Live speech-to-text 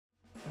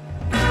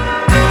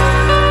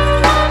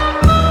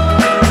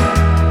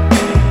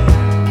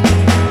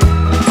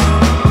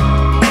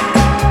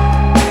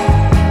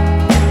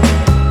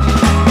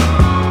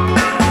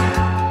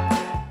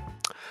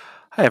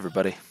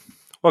everybody.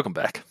 Welcome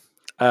back.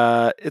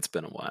 It's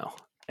been a while,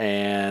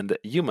 and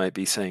you might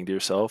be saying to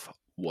yourself,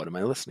 what am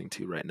I listening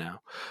to right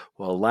now?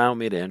 Well, allow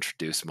me to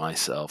introduce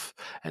myself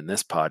and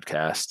this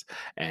podcast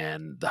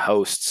and the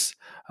hosts,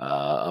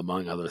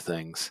 among other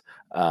things.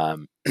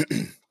 Um,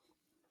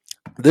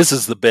 this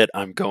is the bit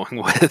I'm going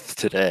with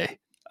today.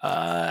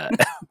 Uh,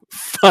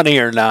 Funny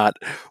or not,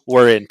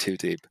 we're in too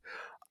deep.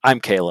 I'm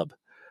Caleb.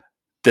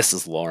 This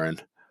is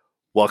Lauren.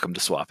 Welcome to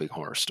Swapping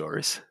Horror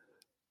Stories.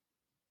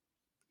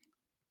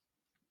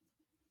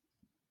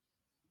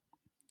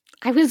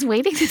 I was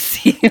waiting to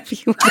see if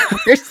you would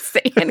ever say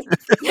anything.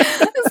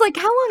 I was like,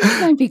 how long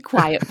can I be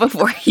quiet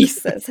before he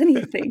says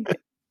anything?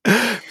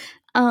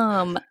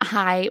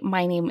 Hi,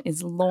 my name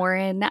is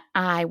Lauren.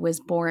 I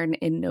was born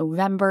in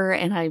November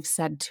and I've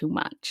said too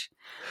much.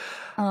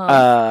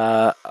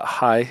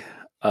 Hi.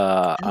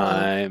 Hello.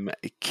 I'm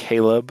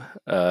Caleb,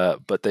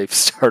 but they've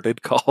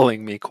started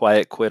calling me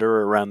Quiet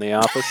Quitter around the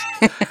office.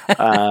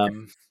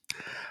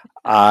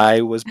 I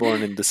was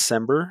born in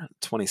December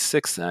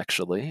 26th,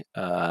 actually.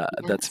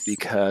 That's Yes.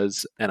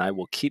 because, and I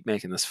will keep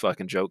making this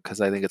fucking joke because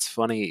I think it's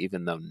funny,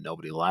 even though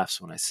nobody laughs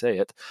when I say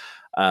it.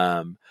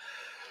 I've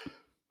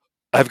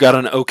got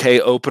an okay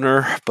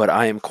opener, but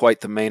I am quite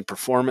the main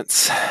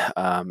performance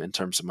in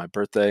terms of my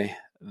birthday.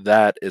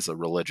 That is a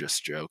religious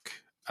joke.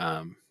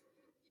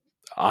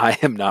 I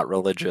am not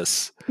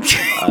religious.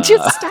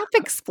 Just stop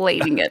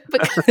explaining it,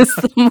 because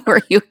the more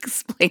you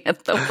explain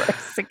it, the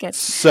worse it gets.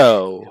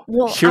 So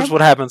Well, here's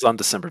what happens on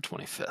December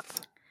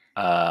 25th.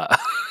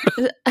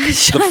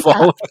 Shut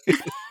up.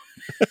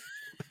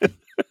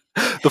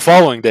 The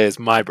following day is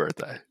my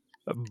birthday.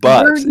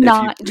 But We're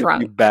not if you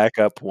drunk. back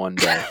up one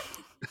day,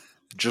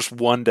 just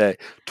one day,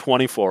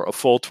 24, a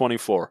full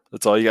 24.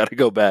 That's all you got to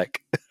go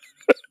back.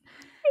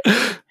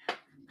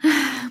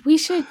 We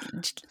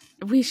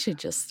should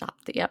just stop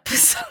the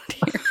episode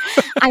here.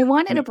 I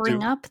wanted to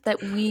bring up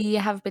that we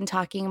have been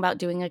talking about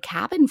doing a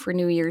cabin for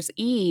New Year's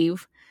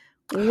Eve,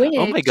 which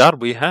Oh my God,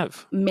 we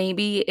have.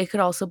 maybe it could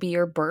also be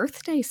your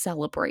birthday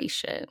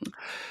celebration.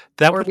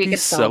 That Or would we be could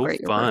so celebrate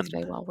your fun.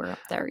 birthday while we're up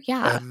there.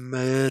 Yeah. A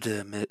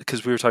murder,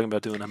 because we were talking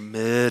about doing a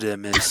murder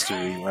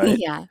mystery, right?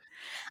 Yeah.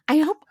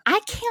 I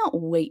can't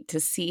wait to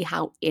see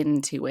how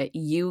into it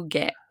you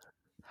get.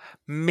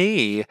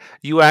 Me,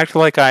 you act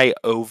like I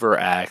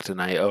overact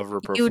and I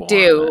overperform. You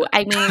do.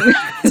 I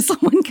mean,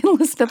 someone can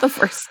listen to the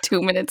first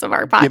 2 minutes of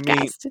our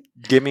podcast.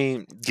 Give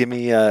me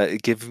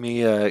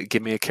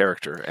a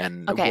character,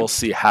 and Okay. we'll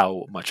see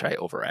how much I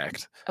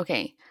overact.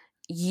 Okay.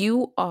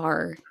 You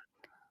are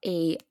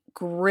a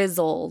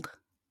grizzled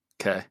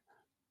Okay.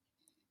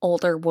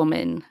 older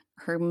woman,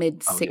 her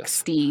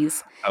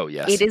mid-60s. Oh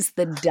yes. It is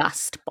the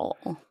Dust Bowl.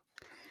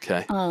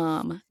 Okay.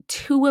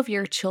 2 of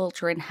your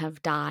children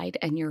have died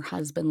and your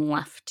husband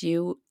left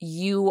you.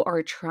 You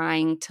are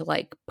trying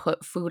to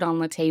put food on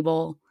the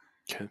table.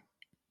 Okay.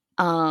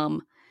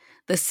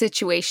 The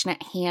situation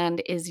at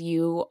hand is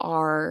you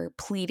are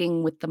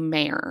pleading with the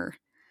mayor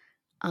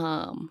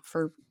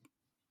for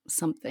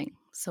something.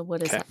 So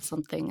what is that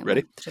something? And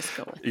ready? Just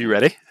go with Are you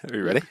ready? Are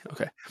you ready?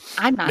 Okay.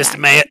 I'm not.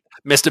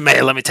 Mr.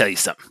 Mayor, let me tell you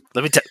something.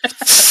 Let me tell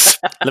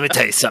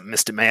you something,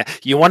 Mr. Mayor.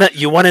 You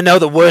wanna know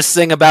the worst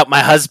thing about my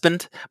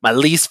husband? My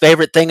least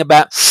favorite thing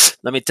about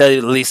let me tell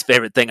you the least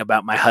favorite thing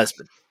about my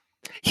husband.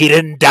 He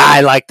didn't die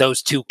like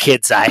those 2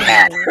 kids I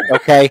had.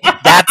 Okay?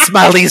 That's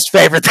my least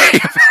favorite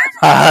thing about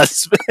my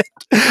husband.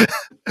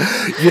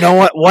 You know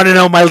what? Want to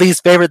know my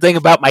least favorite thing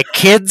about my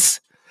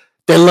kids?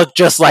 They look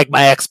just like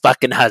my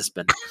ex-fucking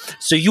husband.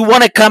 So you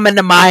want to come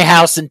into my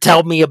house and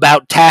tell me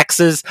about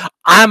taxes?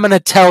 I'm going to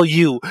tell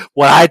you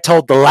what I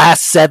told the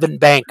last 7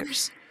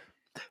 bankers.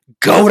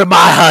 Go to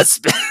my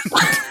husband.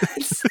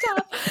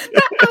 Stop.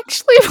 That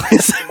actually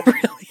was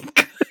really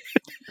good.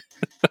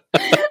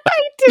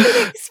 I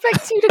didn't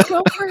expect you to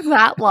go for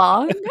that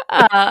long.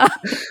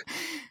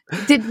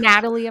 Did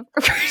Natalie ever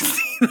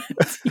see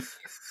that?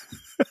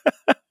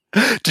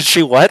 Did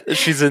she what?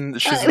 She's in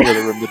the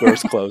other room. The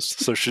door's closed,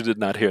 so she did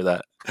not hear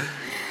that.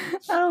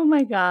 Oh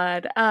my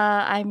God.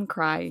 I'm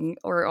crying,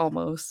 or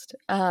almost.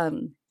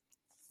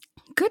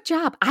 Good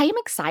job. I am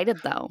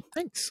excited though.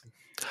 Thanks.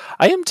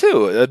 I am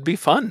too. It'd be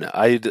fun.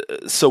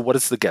 So what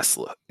does the guest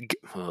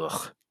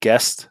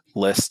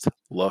list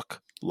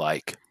look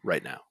like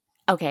right now?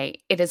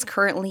 Okay, it is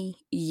currently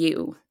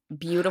you,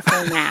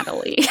 beautiful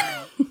Natalie.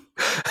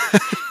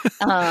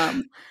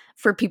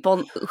 For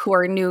people who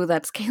are new,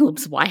 that's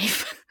Caleb's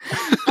wife.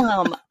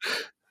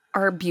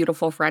 Our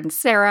beautiful friend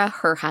Sarah,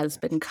 her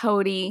husband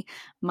Cody,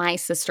 my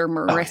sister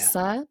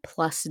Marissa,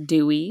 plus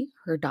Dewey,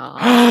 her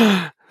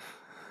dog,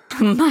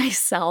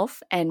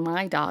 myself, and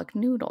my dog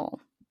Noodle.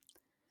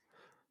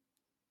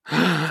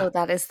 So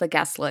that is the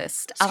guest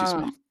list. Excuse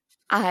me.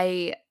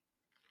 I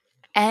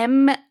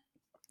am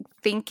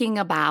thinking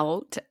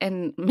about,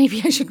 and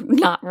maybe I should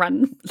not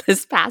run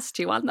this past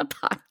you on the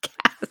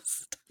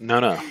podcast.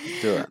 No,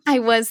 do it. I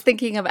was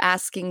thinking of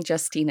asking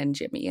Justine and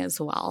Jimmy as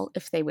well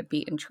if they would be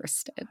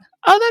interested.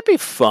 Oh, that'd be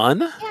fun.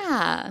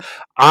 Yeah.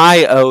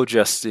 I owe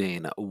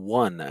Justine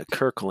one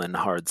Kirkland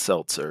hard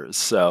seltzer,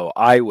 so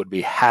I would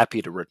be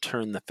happy to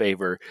return the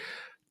favor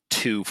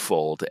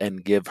twofold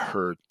and give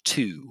her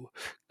two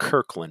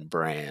Kirkland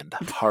brand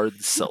hard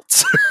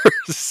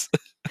seltzers.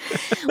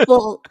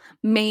 Well,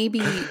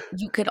 maybe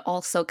you could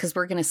also, because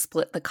we're going to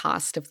split the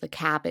cost of the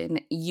cabin,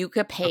 you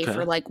could pay Okay.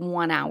 for like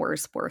 1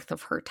 hour's worth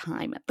of her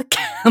time at the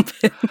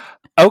cabin.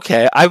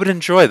 Okay, I would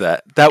enjoy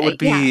that. That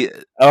would Yeah, be,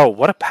 oh,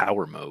 what a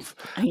power move.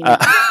 I know.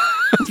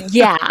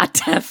 Yeah,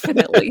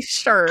 definitely.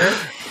 Sure.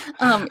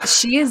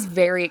 She is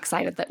very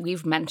excited that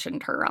we've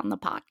mentioned her on the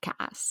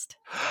podcast.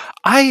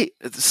 I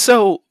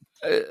so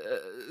uh,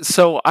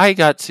 so I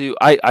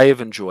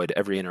have enjoyed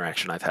every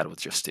interaction I've had with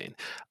Justine.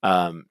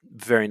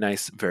 Very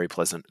nice, very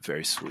pleasant,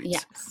 very sweet.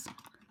 Yes.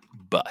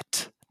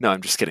 But no,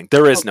 I'm just kidding.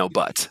 There is no Okay.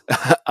 but.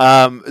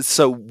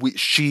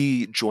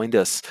 She joined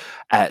us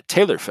at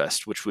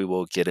Taylorfest, which we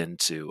will get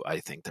into. I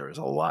think there is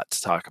a lot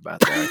to talk about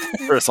there. I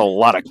think there's a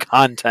lot of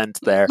content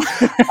there.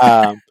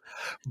 Um,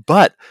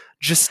 but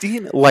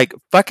Justine, like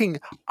fucking,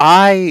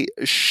 I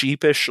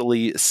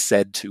sheepishly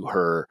said to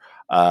her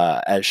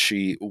as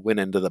she went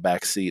into the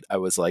back seat, I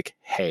was like,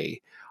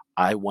 "Hey,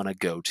 I want to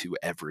go to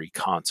every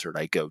concert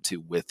I go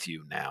to with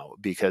you now,"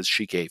 because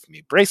she gave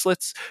me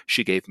bracelets.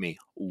 She gave me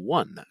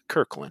one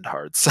Kirkland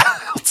hard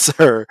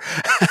seltzer,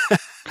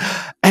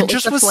 and What was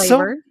just the was so.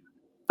 flavor?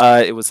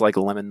 It was like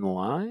lemon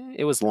lime.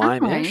 It was Oh,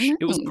 lime-ish.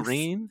 It was nice.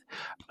 green.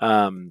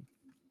 Um,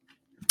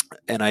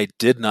 and I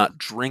did not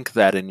drink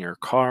that in your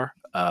car.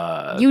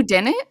 You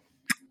didn't?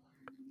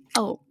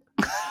 Oh,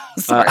 Uh,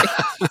 sorry.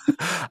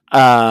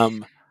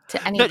 um,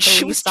 To any no,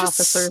 she was police just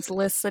officers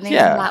listening,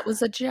 yeah. that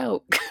was a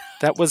joke.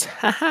 That was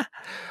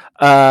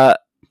uh,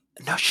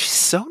 no, she's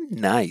so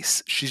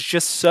nice. She's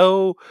just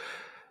so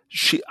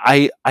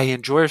I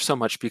enjoy her so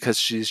much because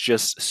she's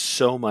just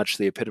so much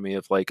the epitome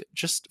of like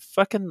just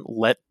fucking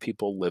let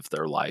people live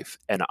their life,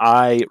 and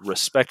I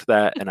respect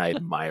that and I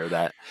admire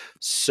that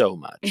so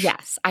much.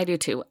 Yes, I do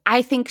too.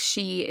 I think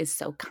she is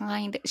so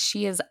kind.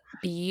 She is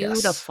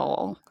Yes.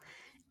 beautiful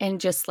and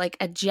just like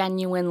a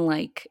genuine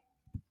like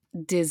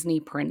Disney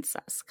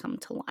princess come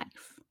to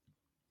life.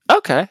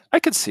 Okay, I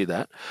could see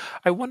that.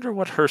 I wonder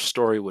what her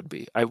story would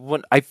be.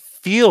 I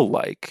feel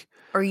like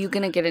Are you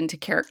going to get into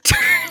character?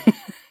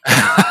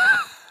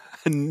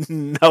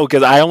 no,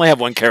 because I only have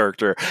one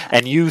character,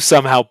 and you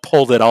somehow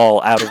pulled it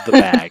all out of the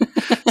bag.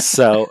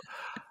 So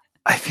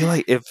I feel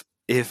like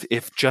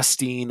if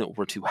Justine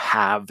were to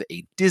have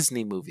a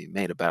Disney movie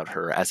made about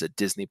her as a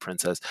Disney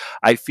princess,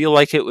 I feel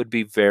like it would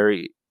be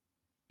very.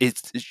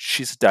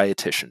 She's a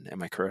dietitian.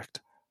 Am I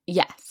correct?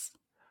 Yes.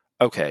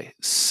 Okay,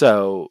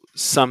 so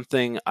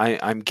something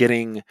I'm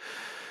getting.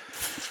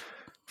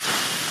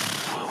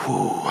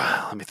 Ooh,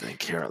 let me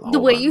think here. The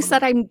Hold way on. you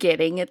said I'm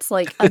getting, it's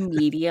like a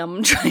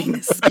medium trying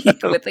to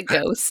speak with a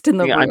ghost in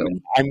the Yeah,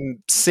 room.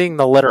 I'm seeing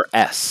the letter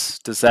S.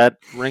 Does that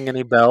ring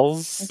any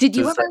bells? Did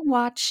you Does ever that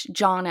watch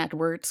John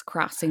Edwards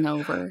crossing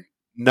over?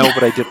 No,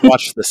 but I did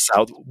watch the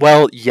South.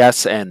 Well,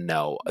 yes and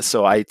no.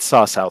 So I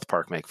saw South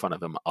Park make fun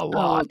of him a Oh,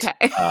 lot,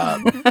 okay.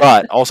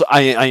 but also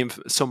I am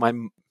so my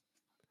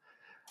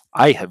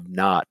I have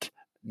not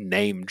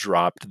name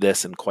dropped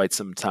this in quite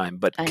some time,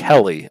 but I know.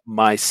 Kelly,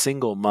 my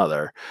single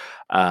mother,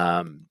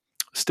 um,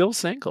 still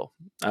single,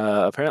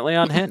 apparently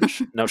on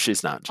Hinge. No,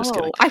 she's not. Just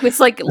kidding. Oh, I was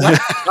like,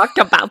 let's talk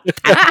about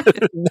that.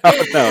 No.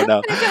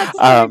 I got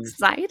so Um,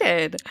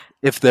 excited.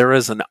 if there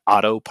is an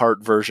auto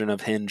part version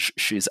of Hinge,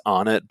 she's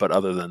on it. But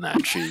other than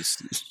that, she's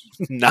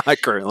not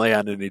currently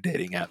on any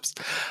dating apps.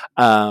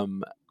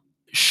 Um,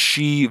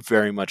 she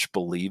very much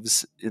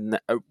believes in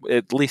that.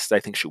 At least I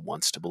think she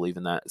wants to believe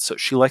in that. So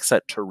she likes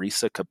that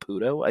Teresa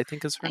Caputo, I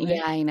think is her name.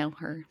 Yeah, I know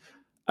her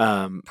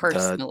The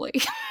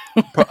personally.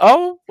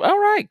 oh, all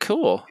right,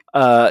 cool.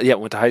 Yeah,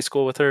 went to high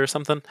school with her or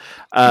something.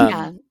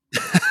 Yeah. Um,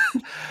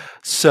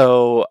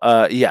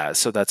 yeah,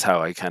 so that's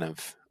how I kind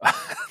of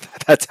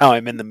that's how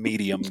I'm in the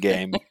medium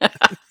game.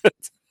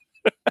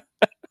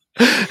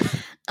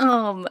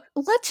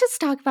 Let's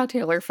just talk about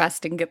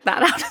Taylorfest and get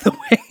that out of the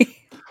way.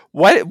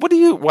 Why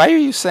are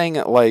you saying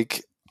it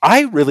like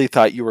I really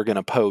thought you were going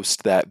to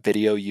post that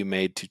video you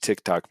made to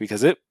TikTok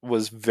because it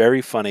was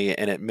very funny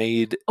and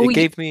Oh, it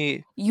gave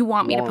me you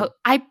want me to more. post?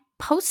 I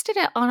posted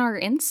it on our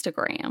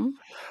Instagram.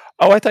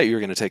 Oh, I thought you were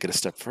going to take it a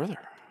step further.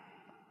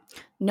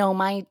 No,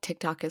 my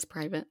TikTok is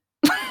private.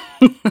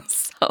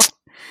 So,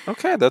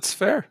 Okay, that's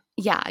fair.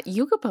 yeah,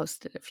 you could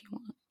post it if you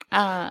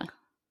want.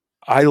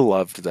 I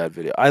loved that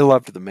video. I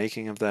loved the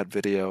making of that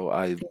video.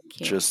 I Thank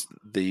you. just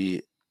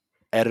the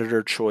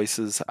editor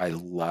choices I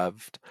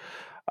loved.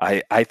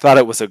 I thought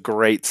it was a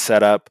great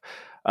setup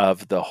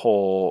of the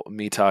whole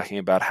me talking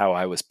about how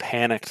I was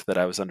panicked that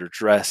I was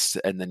underdressed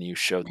and then you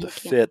showed the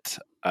Thank you. fit.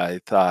 I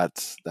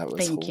thought that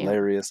was Thank you.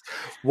 hilarious.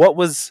 What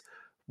was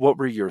what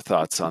were your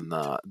thoughts on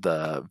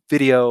the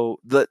video?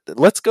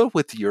 Let's go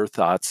with your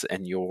thoughts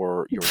and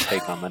your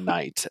take on the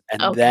night,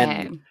 and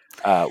Okay. then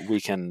we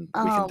can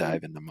Um,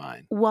 dive into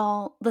mine.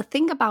 well, the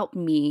thing about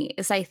me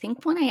is I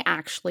think when I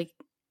actually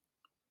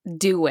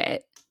do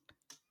it,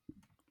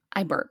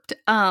 I burped.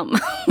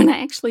 When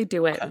I actually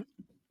do it Okay,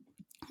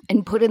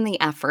 and put in the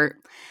effort,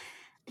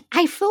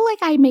 I feel like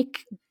I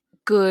make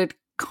good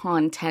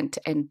content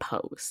and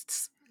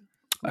posts.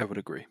 I would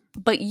agree.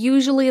 But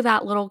usually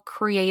that little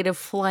creative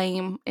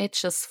flame,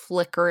 it's just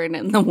flickering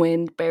in the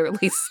wind,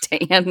 barely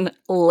staying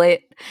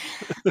lit.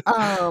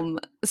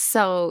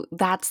 So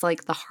that's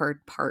like the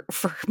hard part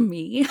for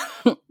me.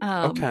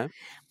 um, Okay,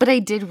 but I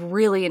did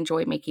really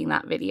enjoy making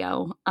that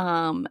video.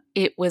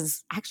 It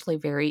was actually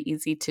very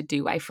easy to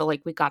do. I feel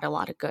like we got a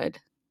lot of good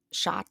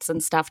shots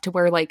and stuff to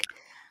where like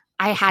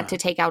I had okay. to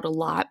take out a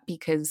lot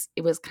because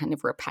it was kind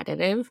of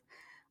repetitive.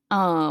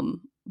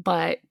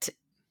 But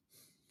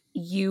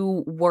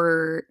you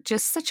were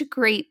just such a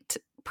great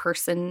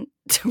person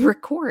to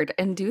record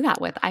and do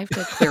that with. I have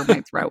to clear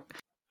my throat.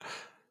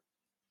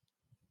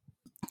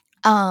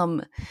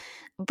 Um,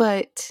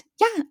 but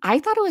yeah, I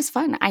thought it was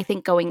fun. I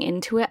think going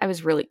into it, I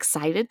was really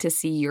excited to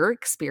see your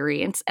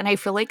experience. And I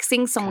feel like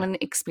seeing Okay. someone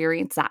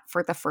experience that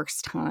for the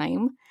first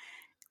time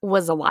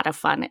was a lot of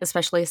fun,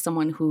 especially as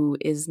someone who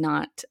is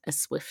not a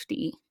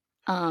Swiftie.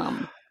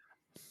 Um,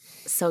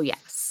 so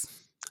yes.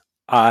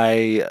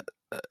 I.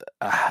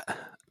 Uh,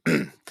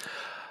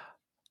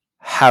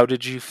 how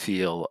did you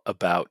feel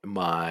about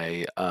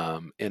my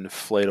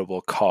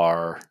inflatable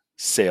car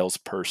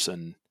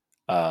salesperson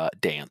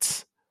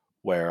dance,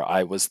 where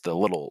I was the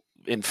little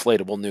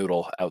inflatable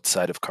noodle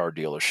outside of car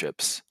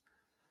dealerships?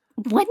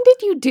 When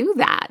did you do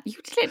that? You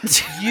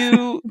didn't.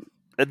 You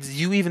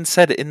you even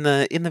said it in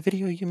the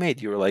video you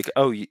made. You were like,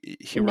 "Oh, he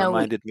No,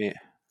 reminded me."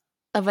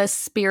 of a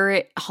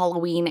spirit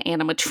Halloween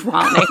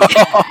animatronic.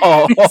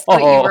 Is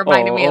what you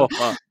reminded me of.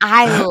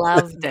 I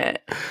loved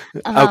it.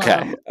 Okay,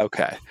 Um,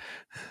 okay.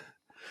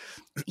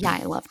 yeah,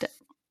 I loved it.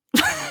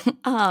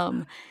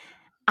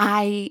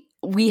 I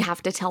we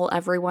have to tell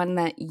everyone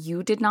that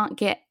you did not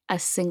get a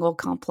single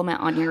compliment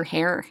on your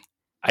hair,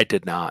 I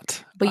did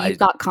not. but you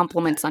got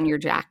compliments on your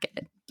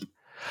jacket.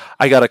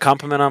 I got a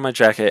compliment on my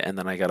jacket, and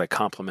then I got a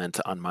compliment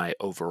on my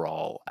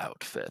overall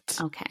outfit.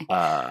 Okay.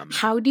 Um,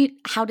 How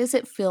does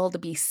it feel to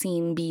be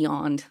seen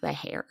beyond the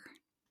hair?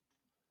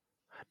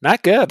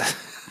 Not good,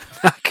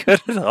 not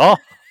good at all.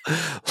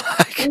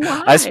 Like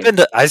Why?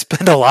 I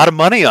spend a lot of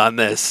money on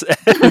this,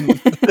 and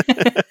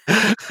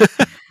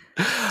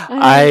I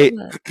love I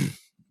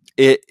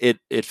it.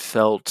 it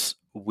felt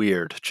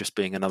weird just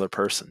being another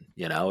person.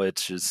 You know,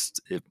 it's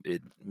just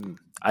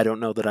I don't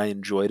know that I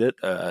enjoyed it.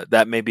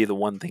 That may be the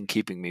one thing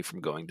keeping me from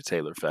going to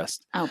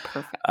Taylorfest. Oh,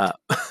 Uh,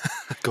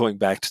 perfect. going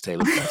back to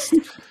Taylorfest.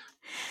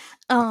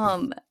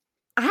 um,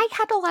 I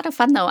had a lot of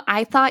fun though.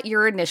 I thought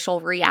your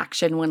initial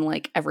reaction when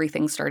like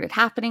everything started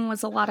happening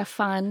was a lot of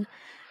fun.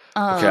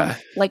 Okay.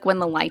 Like when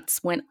the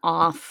lights went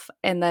off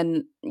and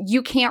then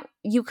you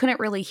couldn't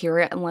really hear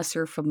it unless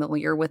you're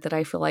familiar with it,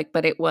 I feel like,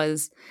 but it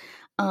was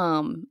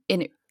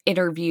an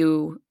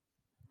interview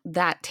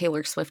that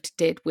Taylor Swift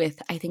did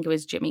with I think it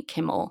was Jimmy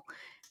Kimmel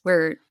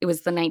where it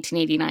was the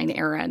 1989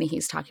 era and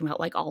he's talking about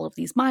like all of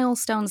these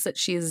milestones that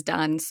she's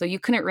done. So you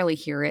couldn't really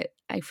hear it.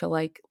 I feel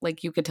like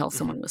you could tell Mhm.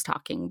 someone was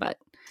talking, but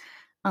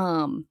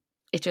um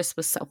it just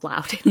was so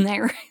loud in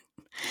there.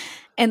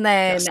 And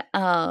then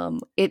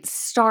Yes. it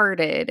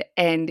started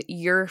and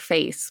your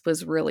face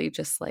was really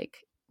just like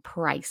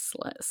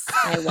priceless.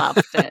 I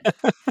loved it.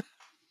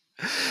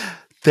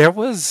 There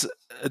was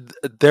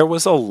there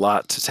was a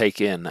lot to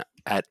take in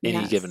at any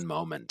Yes. given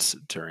moment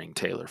during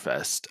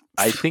Taylorfest.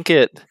 I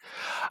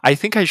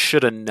think I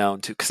should have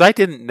known to because I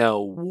didn't know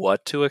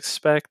what to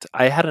expect.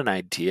 I had an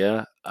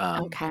idea, but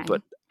Okay.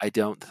 I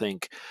don't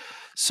think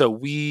so.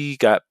 We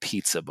got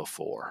pizza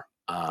before.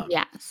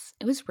 Yes.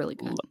 It was really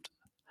good. Loved.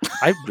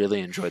 I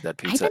really enjoyed that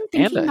I've pizza, been and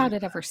thinking about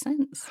it ever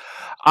since.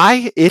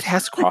 I it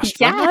has crossed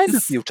my mind a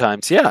Yes. few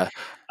times. Yeah.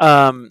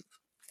 Um,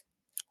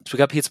 so we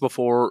got pizza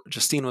before.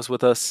 Justine was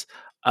with us.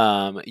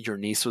 Your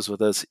niece was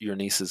with us. Your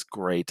niece is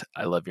great.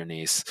 I love your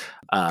niece.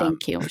 Um,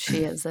 Thank you.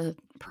 She is a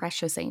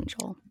precious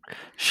angel.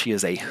 she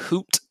is a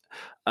hoot.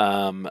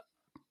 Um,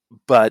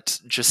 but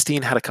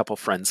Justine had a couple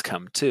friends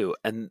come too.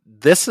 And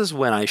this is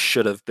when I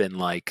should have been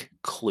like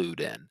clued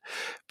in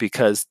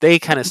because they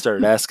kind of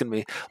started asking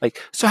me, like,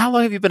 so how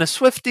long have you been a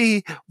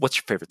Swiftie? What's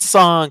your favorite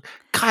song?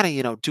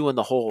 Kind of, doing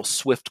the whole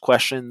Swift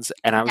questions.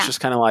 And I was Yeah. just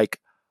kind of like,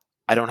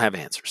 I don't have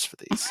answers for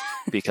these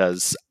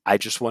because I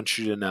just want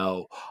you to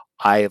know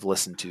I have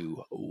listened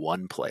to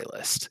one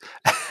playlist.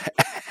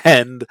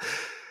 And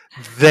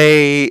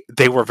they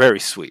were very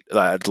sweet.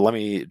 Let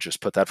me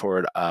just put that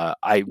forward.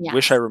 I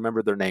wish I Yes.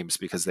 remembered their names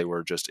because they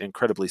were just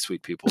incredibly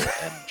sweet people,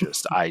 and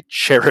just I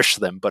cherish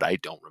them, but I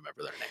don't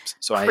remember their names,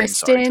 so I am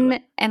sorry to them.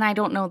 Kristen, and I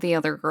don't know the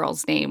other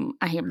girl's name.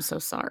 I am so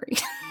sorry.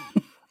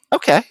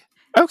 Okay,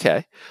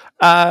 okay,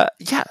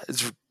 yeah,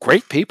 it's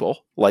great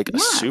people, like Yeah,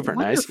 super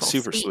nice, wonderful,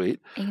 super sweet sweet.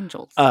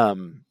 angels.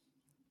 Um,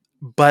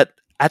 but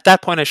at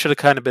that point, I should have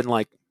kind of been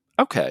like,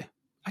 okay.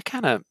 I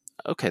kind of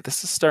okay.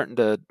 This is starting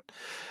to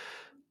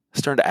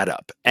add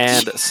up.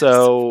 And Yes.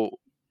 so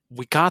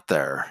we got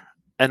there,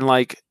 and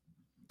like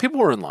people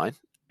were in line,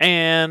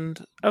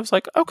 and I was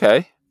like,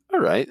 okay, all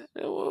right.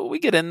 We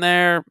get in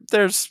there.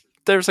 There's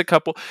a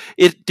couple.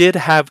 It did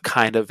have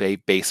kind of a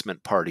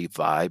basement party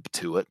vibe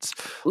to it.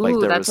 Like Ooh,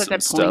 there that's was a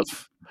some good point.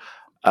 stuff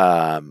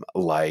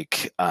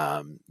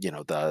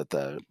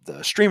the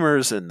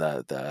streamers and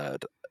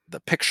the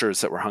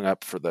pictures that were hung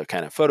up for the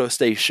kind of photo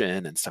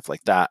station and stuff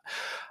like that.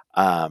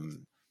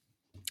 um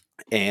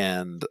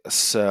and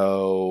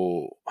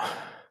so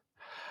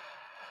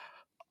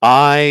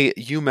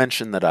you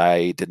mentioned that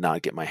I did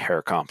not get my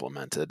hair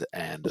complimented,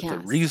 and the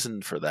Yes.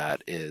 reason for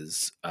that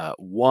is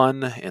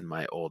one, in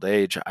my old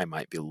age, I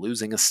might be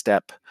losing a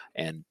step,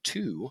 and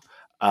two,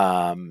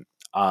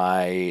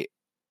 I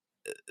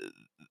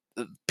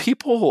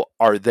people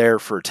are there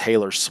for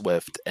Taylor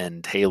Swift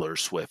and Taylor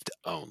Swift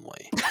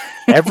only.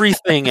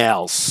 Everything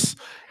else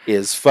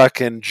is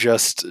fucking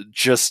just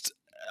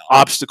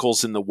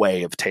obstacles in the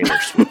way of Taylor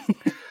Swift.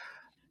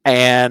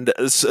 And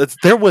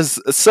there was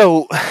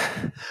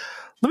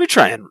let me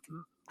try and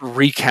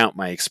recount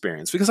my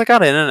experience, because I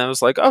got in and I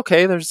was like,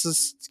 okay, there's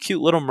this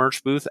cute little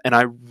merch booth, and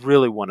I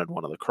really wanted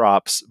one of the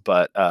crops,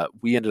 but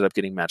we ended up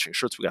getting matching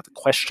shirts. We got the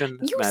question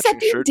You said matching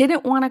you shirt.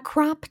 didn't want a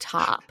crop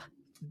top.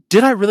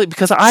 Did I really?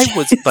 Because I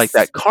was like Yes.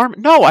 that karma.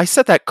 No, I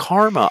said that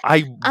karma.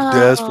 I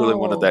desperately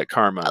wanted Oh. that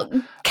karma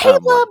one.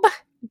 Caleb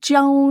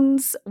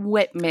Jones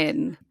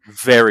Whitman.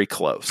 Very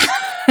close.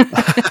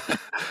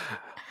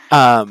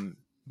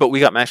 But we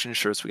got matching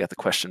shirts. We got the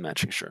question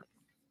matching shirt.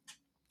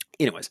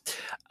 Anyways,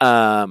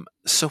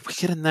 so we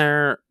get in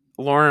there.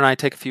 Lauren and I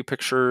take a few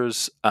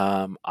pictures.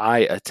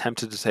 I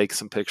attempted to take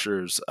some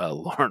pictures.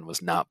 Lauren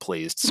was not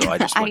pleased, so I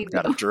just went I and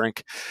got a know.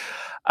 drink.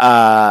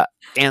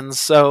 And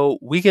so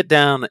we get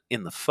down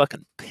in the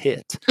fucking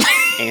pit,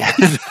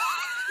 and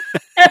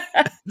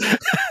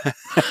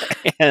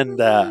and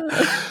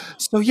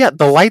so yeah,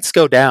 the lights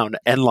go down,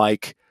 and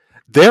like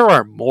there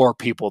are more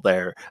people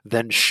there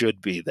than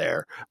should be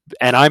there,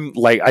 and I'm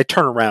like, I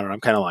turn around and I'm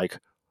kind of like,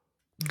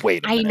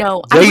 wait a I minute,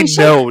 know. they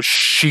know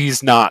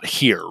she's not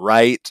here,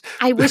 right?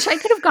 I wish I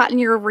could have gotten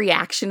your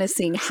reaction to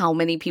seeing how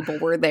many people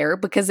were there,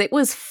 because it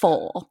was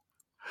full.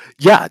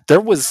 Yeah,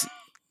 there was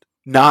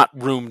not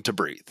room to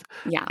breathe.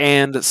 Yeah.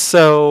 And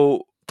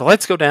so the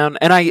lights go down,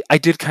 and I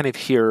did kind of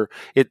hear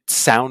it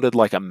sounded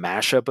like a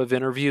mashup of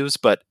interviews,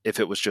 but if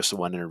it was just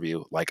one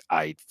interview, like,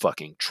 I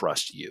fucking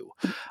trust you.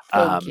 Thank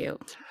Um, you.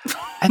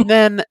 and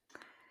then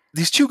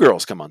these two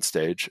girls come on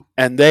stage,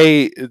 and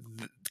they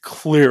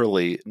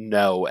clearly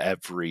know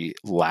every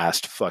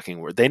last fucking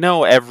word. They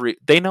know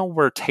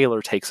where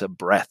Taylor takes a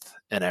breath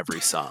in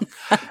every song.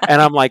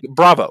 And I'm like,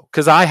 bravo,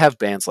 because I have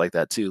bands like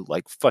that too.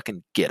 Like,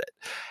 fucking get it.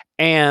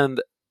 And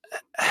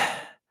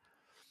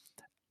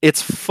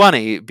it's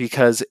funny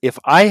because if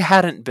I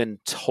hadn't been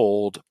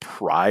told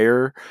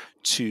prior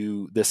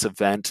to this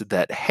event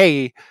that,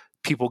 hey,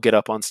 people get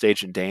up on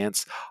stage and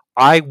dance,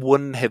 I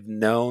wouldn't have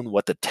known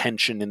what the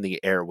tension in the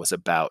air was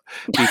about.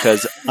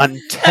 Because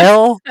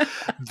until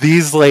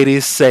these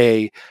ladies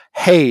say,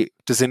 hey,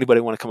 does anybody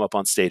want to come up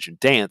on stage and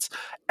dance?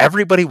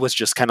 Everybody was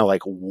just kind of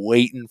like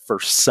waiting for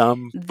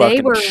some They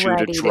fucking were shoe to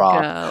ready to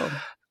drop, go.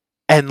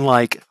 and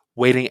like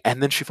waiting,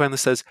 and then she finally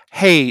says,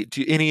 hey,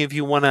 do any of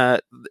you want to,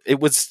 it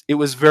was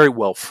very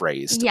well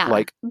phrased, Yeah.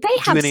 like, They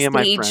do have any of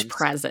my stage friends,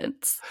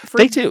 presence. For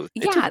they do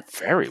yeah,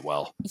 very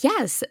well.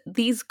 yes,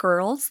 these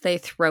girls, they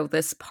throw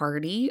this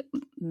party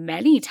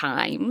many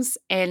times,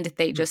 and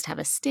they Mm, just have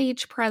a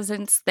stage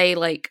presence. They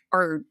like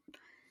are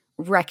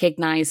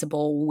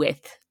recognizable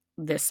with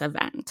this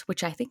event,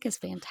 which I think is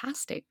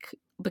fantastic,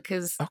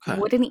 because okay.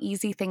 what an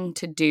easy thing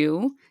to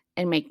do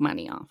and make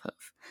money off of.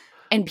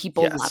 And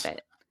people love Yes,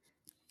 it.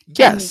 And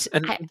yes,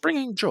 and I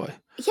bringing joy.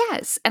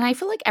 yes, and I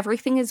feel like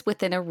everything is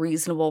within a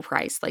reasonable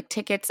price. Like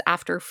tickets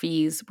after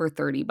fees were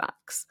 $30.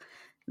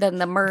 Then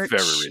the Very merch,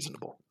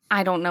 reasonable.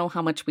 I don't know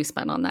how much we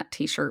spent on that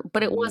t-shirt,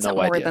 but it wasn't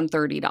No more idea. than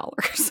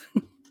 $30.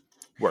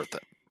 Worth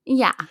it.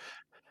 Yeah.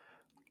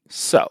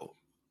 So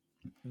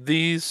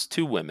these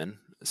two women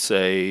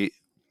say,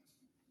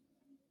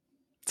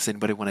 does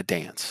anybody want to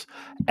dance?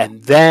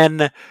 And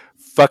then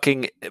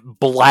fucking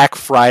Black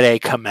Friday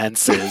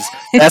commences.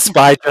 Best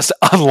Buy just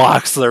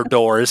unlocks their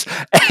doors,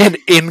 and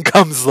in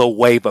comes the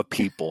wave of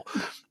people.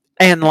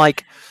 And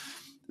like,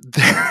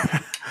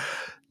 there,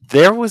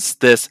 there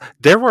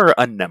were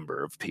a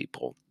number of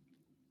people.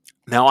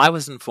 Now, I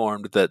was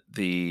informed that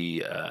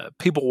the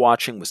people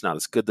watching was not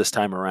as good this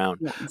time around,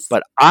 Yes.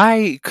 but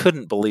I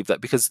couldn't believe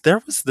that, because there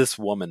was this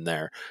woman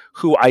there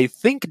who I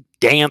think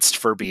danced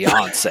for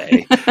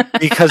Beyonce,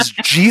 because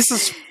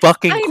Jesus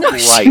fucking I know,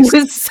 she Christ.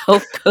 was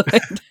so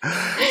good.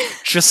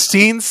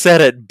 Justine said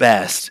it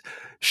best.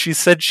 She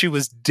said she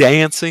was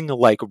dancing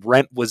like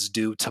rent was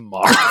due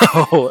tomorrow. She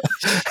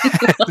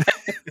was.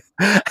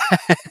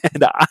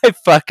 And I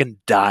fucking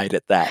died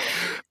at that,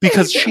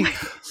 because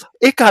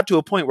it got to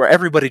a point where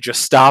everybody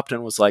just stopped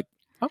and was like,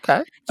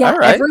 okay, Yeah, all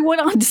right. everyone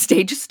on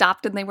stage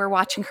stopped and they were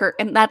watching her,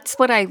 and that's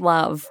what I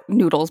love,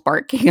 Noodles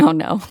barking, oh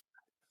no.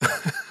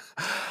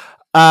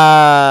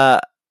 Uh,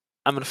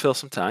 I'm gonna fill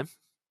some time.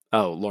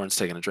 Oh, Lauren's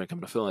taking a drink. I'm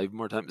gonna fill even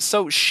more time.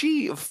 So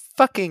she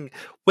fucking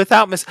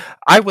without miss.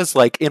 I was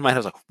like in my head, I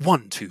was like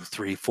 1, 2,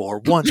 3, 4,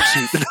 1,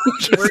 2.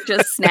 You were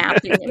just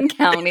snapping and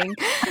counting.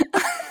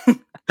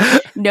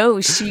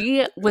 No,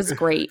 she was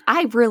great.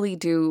 I really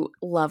do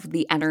love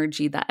the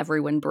energy that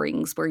everyone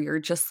brings where you're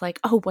just like,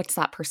 oh, what's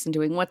that person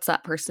doing? What's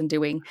that person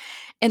doing?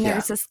 And Yeah.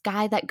 there's this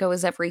guy that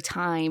goes every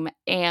time.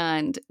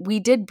 And we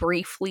did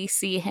briefly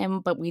see him,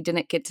 but we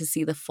didn't get to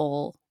see the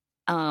full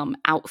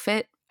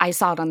outfit. I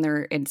saw it on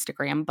their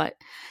Instagram, but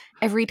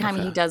every time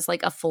he Okay. does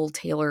like a full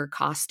Taylor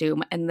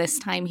costume. And this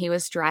time he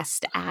was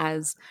dressed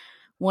as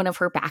one of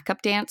her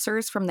backup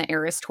dancers from the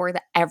Eras tour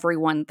that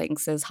everyone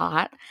thinks is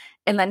hot.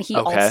 And then he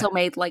Okay. also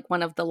made like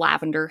one of the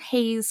lavender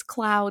haze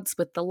clouds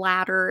with the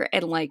ladder.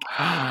 And like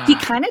he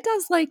kind of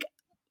does like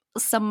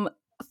some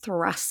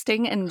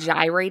thrusting and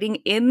gyrating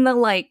in the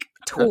like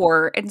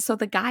tour. And so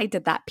the guy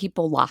did that.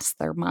 People lost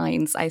their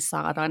minds. I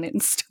saw it on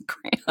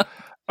Instagram.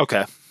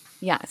 Okay.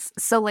 Yes.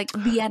 So like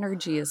the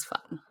energy is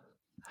fun.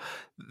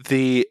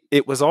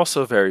 It was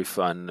also very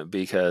fun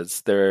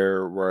because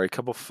there were a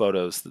couple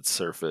photos that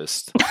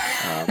surfaced,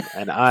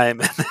 and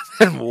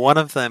and one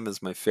of them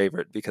is my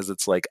favorite because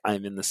it's like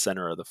I'm in the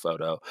center of the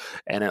photo,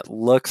 and it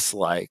looks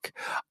like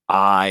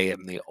I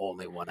am the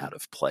only one out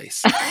of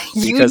place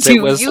You because it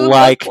do. was You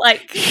look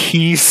like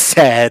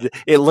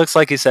it looks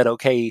like he said,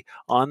 "Okay,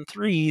 on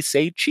three,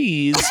 say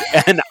cheese,"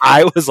 and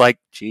I was like,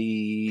 I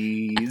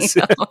 "Cheese."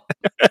 know.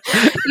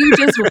 You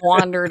just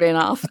wandered in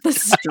off the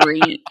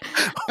street.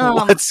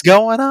 What's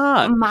going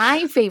on?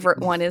 My favorite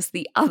one is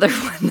the other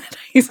one that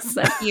I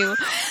sent you,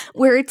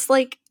 where it's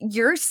like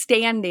you're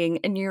standing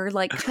and you're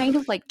like kind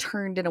of like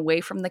turned and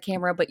away from the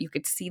camera, but you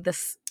could see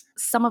this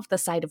some of the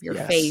side of your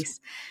Yes. face.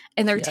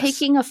 And they're Yes.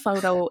 taking a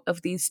photo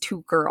of these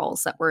two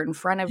girls that were in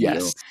front of you.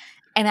 Yes.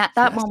 And at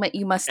that Yes. moment,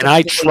 you must And have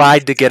I gasped.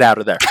 tried to get out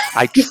of there.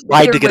 I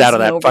tried There to get out was of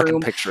that no fucking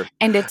room, picture.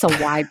 and it's a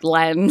wide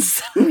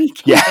lens. We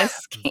Yeah, can't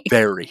escape.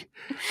 very.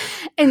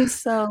 And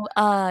so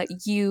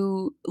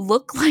you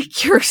look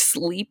like you're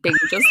sleeping,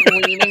 just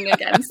leaning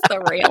against the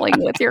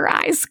railing with your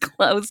eyes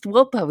closed.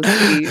 We'll post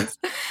these.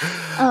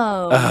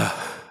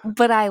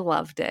 But I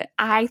loved it.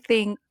 I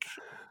think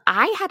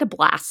I had a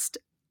blast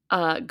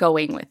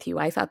going with you.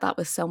 I thought that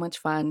was so much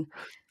fun.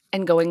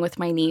 And going with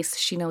my niece,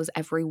 she knows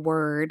every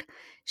word.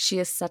 She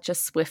is such a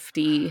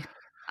Swiftie.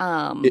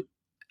 It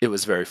it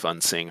was very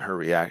fun seeing her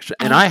reaction,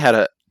 and And I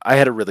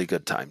had a really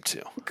good time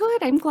too.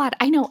 good, I'm glad.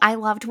 I know, I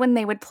loved when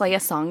they would play a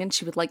song and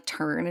she would like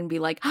turn and be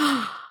like,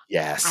 I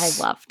Yes.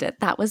 loved it.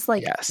 That was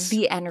like Yes.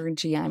 the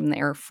energy I'm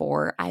there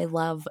for. I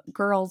love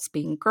girls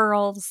being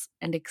girls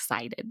and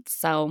excited.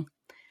 So,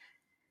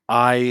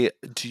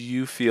 Do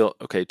you feel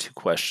okay, 2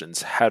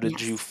 questions. How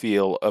did you yes,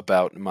 feel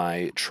about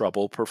my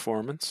Trouble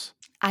performance?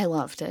 I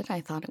loved it.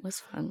 I thought it was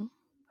fun.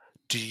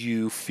 Do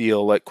you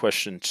feel like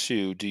question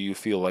 2, do you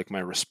feel like my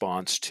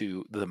response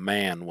to The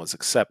Man was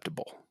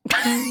acceptable?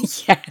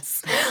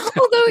 Yes.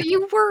 Although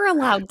you were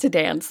allowed to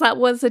dance, that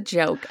was a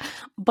joke.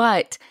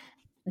 But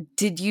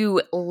did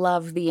you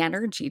love the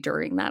energy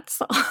during that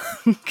song?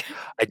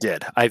 I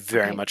did. I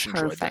very Okay, much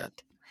enjoyed that.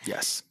 perfect.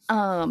 Yes.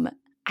 Um,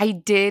 I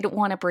did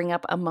want to bring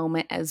up a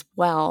moment as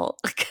well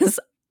because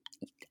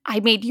I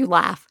made you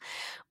laugh.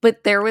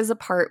 But there was a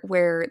part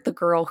where the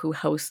girl who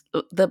hosts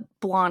the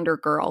blonder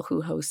girl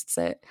who hosts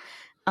it,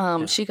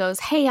 Yeah. she goes,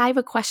 "Hey, I have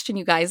a question,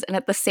 you guys." And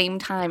at the same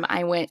time,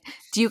 I went,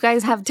 "Do you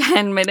guys have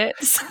 10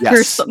 minutes or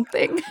Yes.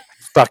 something?"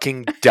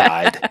 Fucking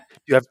died.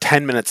 You have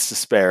 10 minutes to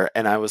spare.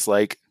 And I was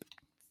like,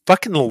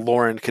 fucking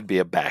Lauren could be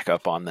a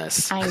backup on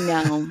this. I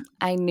know.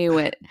 I knew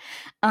it.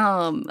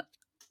 Um,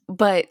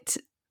 but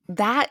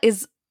that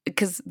is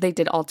because they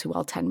did all too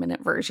well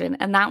 10-minute version.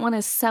 And that one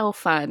is so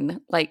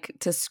fun, like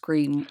to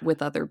scream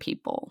with other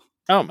people.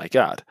 Oh my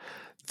God.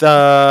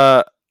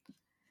 The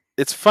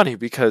It's funny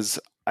because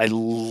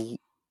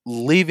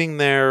leaving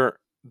there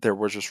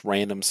were just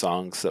random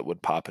songs that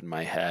would pop in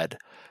my head.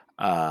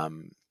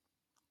 Um,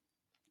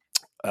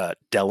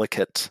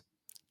 Delicate.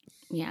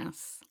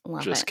 Yes.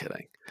 Love Just it.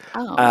 kidding.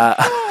 Oh, Uh,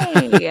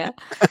 hey.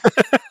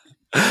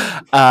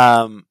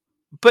 um,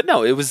 but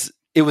no, it was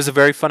a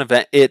very fun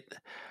event.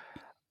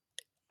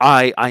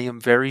 I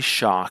am very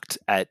shocked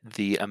at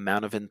the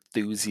amount of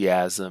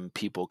enthusiasm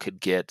people could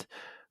get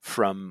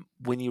from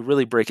when you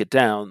really break it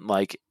down.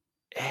 Like,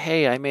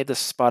 hey, I made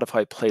this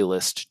Spotify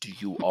playlist. Do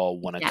you all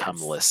want to come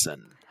Yes.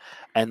 listen?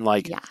 And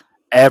like Yeah.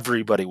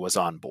 everybody was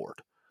on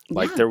board.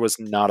 Like Yeah. there was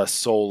not a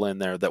soul in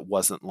there that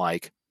wasn't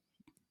like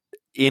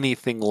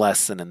anything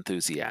less than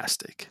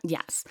enthusiastic.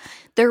 Yes.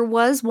 There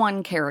was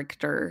one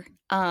character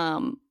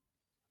You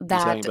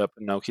talking that about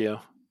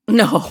Pinocchio?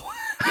 no.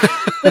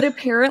 But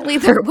apparently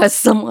there was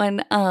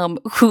someone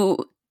who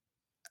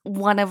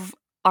one of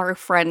our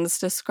friends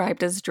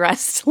described as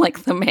dressed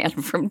like the man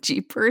from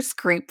Jeepers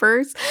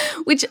Creepers,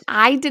 which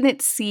I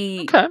didn't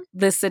see Okay.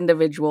 this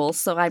individual,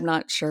 so I'm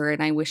not sure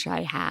and I wish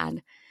I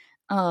had.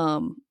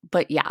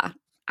 But yeah,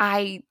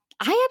 I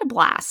had a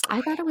blast.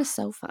 I thought it was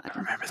so I fun.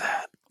 remember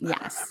that. I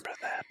Yes. remember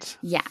that.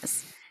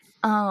 Yes.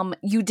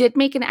 You did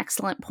make an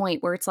excellent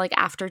point where it's like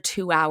after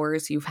 2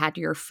 hours you've had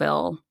your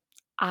fill.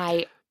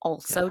 I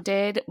also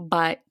did,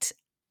 but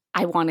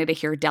I wanted to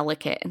hear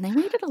Delicate, and they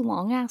waited a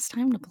long ass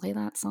time to play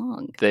that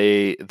song.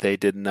 They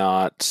did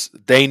not.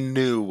 They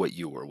knew what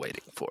you were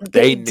waiting for.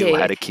 They knew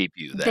how to keep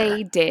you there.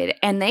 They did,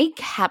 and they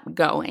kept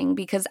going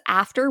because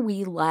after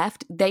we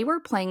left, they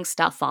were playing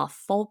stuff off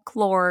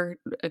Folklore,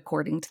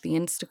 according to the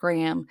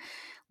Instagram,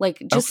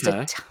 like just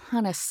a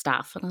ton of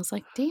stuff. And I was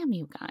like, "Damn,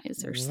 you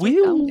guys are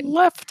still going." We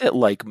left at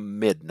like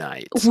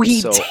midnight,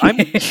 We so did. I'm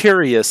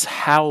curious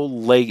how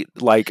late.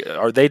 Like,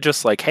 are they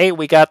just like, "Hey,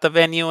 we got the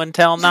venue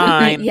until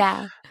 9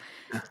 Yeah.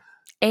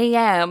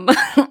 AM.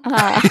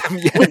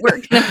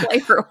 We're gonna play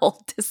her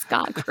whole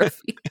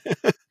discography.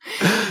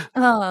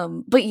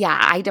 But yeah,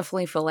 I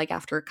definitely feel like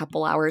after a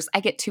couple hours, I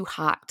get too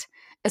hot,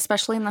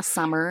 especially in the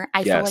summer.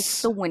 I feel like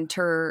the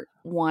winter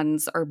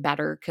ones are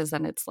better because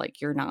then it's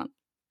like you're not.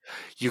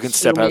 You can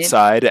step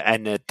outside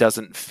and it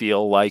doesn't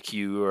feel like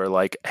you are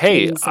like,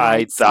 hey,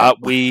 Inside I thought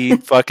we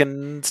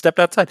fucking stepped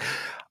outside.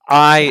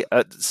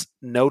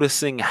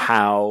 Noticing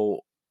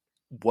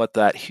what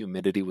that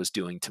humidity was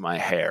doing to my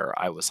hair,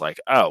 I was like,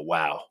 oh,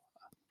 wow.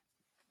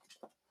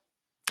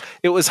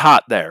 It was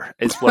hot there,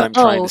 is what I'm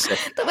trying to say.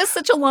 That was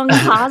such a long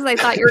pause. I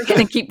thought you were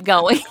going to keep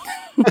going.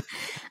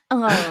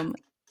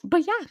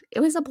 But yeah,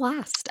 it was a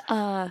blast.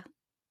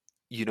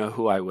 You know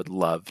who I would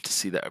love to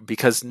see there?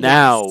 Because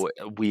now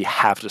we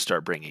have to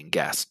start bringing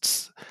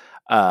guests.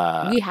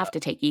 We have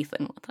to take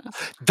Ethan with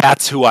us.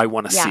 That's who I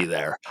want to see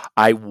there.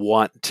 I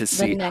want to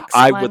see.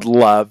 I would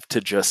love to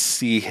just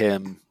see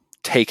him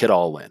take it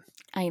all in.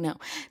 I know.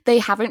 They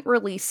haven't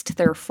released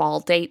their fall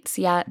dates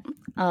yet,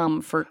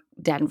 for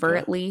Denver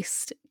at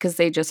least, because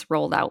they just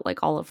rolled out like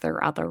all of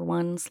their other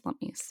ones. Let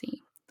me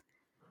see.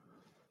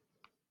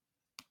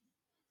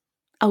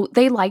 Oh,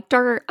 they liked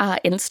our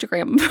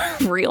Instagram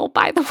reel,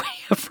 by the way,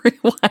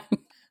 everyone.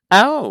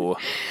 Oh.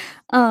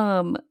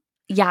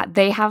 Yeah,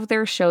 they have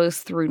their shows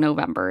through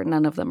November.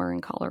 None of them are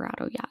in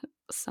Colorado yet.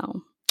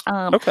 So,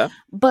 okay.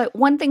 But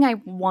one thing I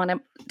want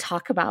to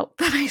talk about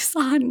that I saw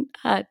on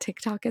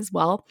TikTok as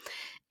well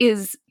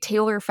is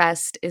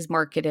Taylorfest is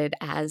marketed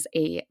as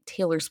a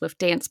Taylor Swift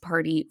dance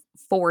party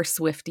for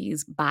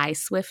Swifties by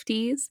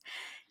Swifties.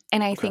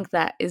 And I think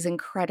that is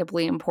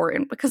incredibly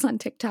important because on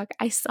TikTok,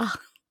 I saw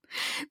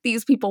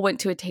these people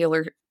went to a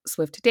Taylor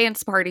Swift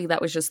dance party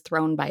that was just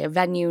thrown by a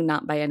venue,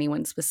 not by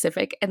anyone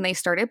specific. And they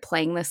started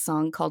playing this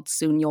song called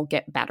Soon You'll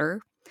Get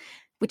Better,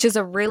 which is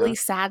a really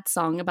sad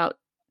song about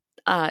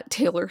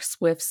Taylor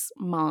Swift's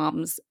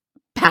mom's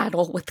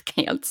battle with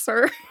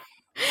cancer.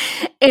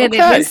 And it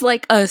was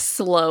like a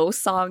slow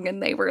song,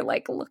 and they were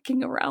like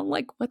looking around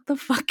like, what the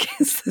fuck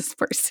is this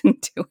person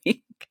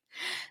doing?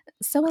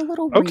 So a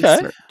little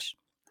research.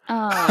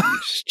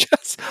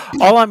 Just,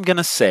 all I'm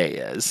gonna say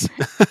is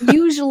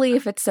usually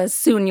if it says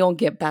soon you'll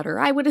get better,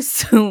 I would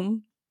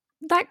assume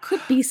that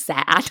could be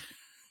sad.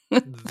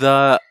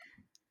 The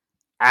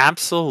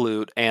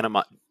absolute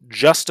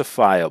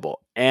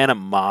justifiable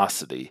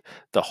animosity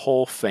the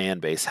whole fan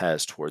base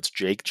has towards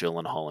Jake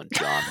Gyllenhaal and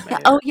John Mayer.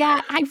 Oh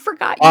yeah, I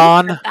forgot you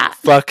on said that.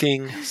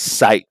 fucking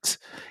site.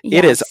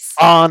 Yes. It is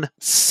on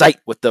site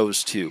with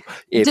those two.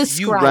 If Describe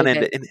you run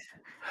into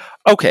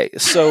okay,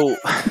 so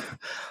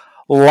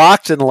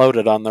locked and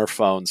loaded on their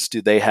phones,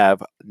 do they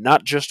have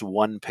not just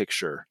one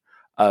picture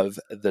of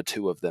the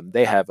two of them?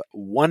 They have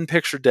one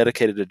picture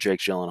dedicated to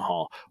Jake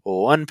Gyllenhaal,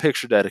 one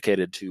picture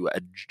dedicated to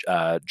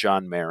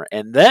John Mayer,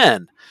 and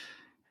then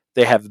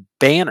they have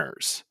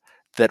banners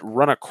that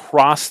run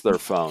across their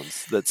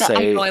phones that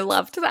say, I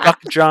loved that.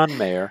 Fuck John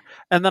Mayer,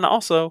 and then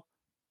also,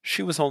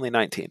 she was only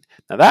 19.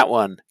 Now that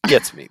one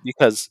gets me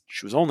because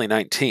she was only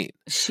 19.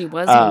 She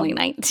was only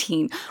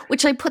 19,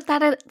 which I put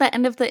that at the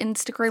end of the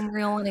Instagram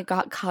reel and it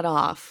got cut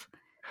off.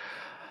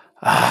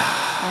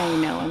 I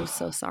know. I'm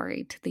so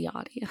sorry to the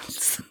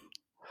audience.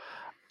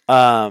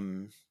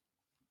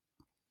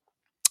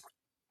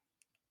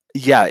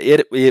 Yeah,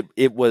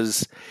 it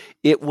was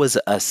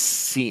a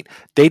scene.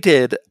 They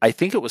did, I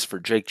think it was for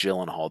Jake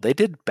Gyllenhaal. They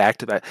did back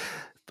to back.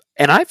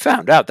 And I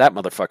found out that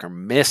motherfucker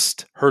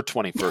missed her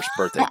 21st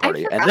birthday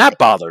party, and that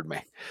bothered me.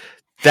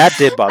 That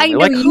did bother me.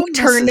 Like, you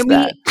turned to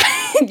me.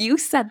 You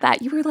said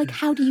that. You were like,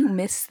 how do you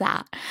miss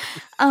that?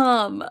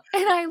 And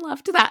I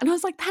loved that. And I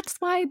was like, that's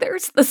why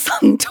there's the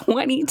song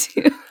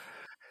 22.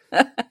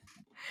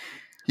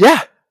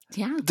 Yeah.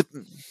 Yeah.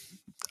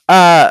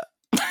 I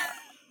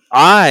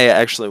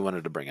actually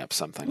wanted to bring up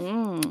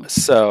something.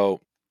 So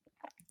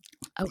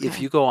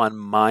if you go on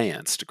my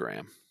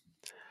Instagram,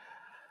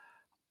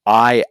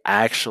 I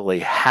actually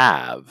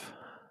have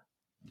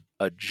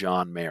a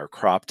John Mayer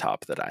crop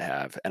top that I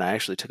have, and I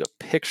actually took a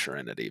picture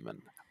in it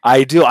even.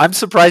 I do. I'm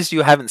surprised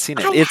you haven't seen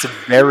it. It's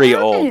very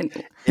old.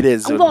 It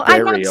is very old.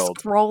 I'm not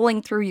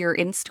scrolling through your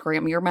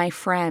Instagram. You're my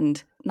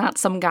friend, not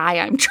some guy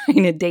I'm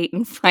trying to date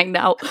and find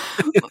out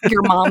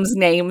your mom's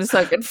name so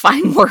I can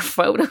find more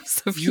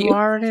photos of you. You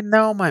already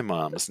know my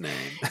mom's name.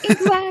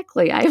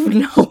 Exactly. I have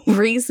no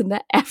reason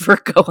to ever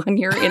go on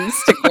your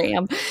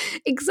Instagram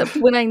except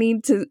when I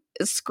need to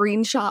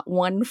screenshot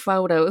one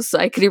photo so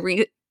I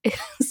can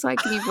so I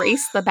can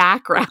erase the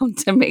background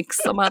to make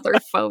some other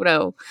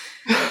photo.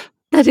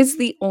 That is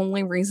the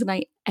only reason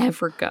I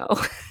ever go.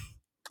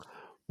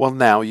 Well,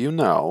 now you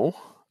know.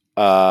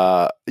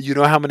 You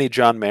know how many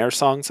John Mayer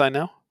songs I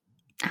know?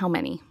 How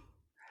many?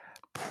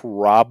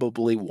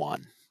 Probably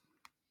one.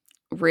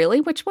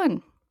 Really? Which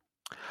one?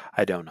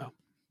 I don't know.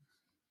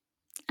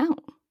 Oh.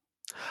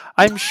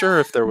 I'm sure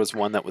if there was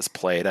one that was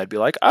played, I'd be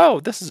like, oh,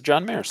 this is a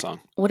John Mayer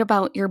song. What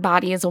about Your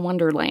Body is a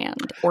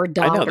Wonderland or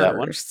I know that one.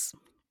 Daughters?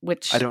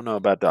 Which, I don't know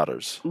about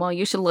Daughters. well,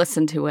 you should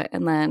listen to it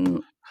and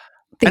then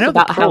I think know the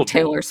about how Pearl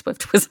Jam. Taylor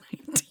Swift was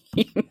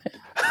 19.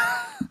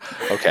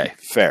 Okay,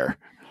 fair.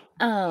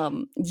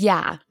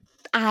 Yeah.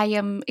 I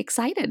am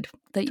excited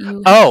that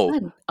you Oh,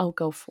 have fun. Oh,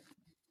 go for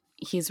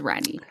He's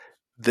ready.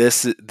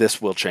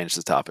 this will change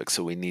the topic,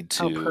 so we need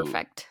to. Oh,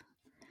 perfect.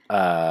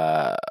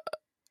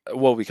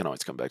 Well, we can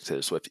always come back to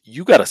Taylor Swift.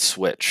 You got a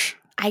Switch.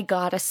 I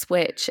got a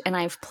Switch and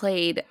I've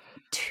played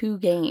 2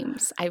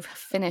 games. I've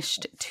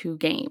finished 2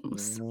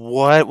 games.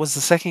 What was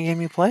the second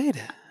game you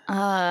played?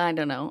 I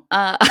don't know.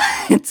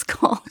 It's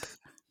called.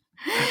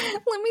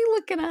 Let me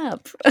look it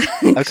up.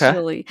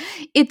 Actually,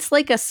 it's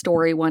like a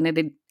story one, and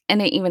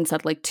it even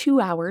said like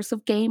 2 hours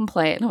of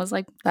gameplay, and I was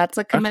like, "That's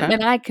a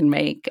commitment I can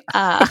make."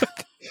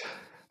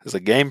 It's a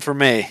game for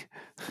me.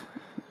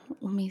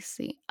 Let me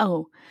see.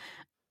 Oh,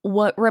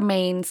 What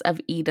Remains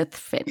of Edith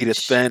Finch? Edith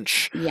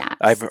Finch. Yes,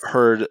 I've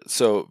heard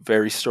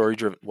very story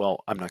driven.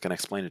 Well, I'm not going to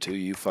explain it to you.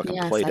 You fucking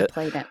played it.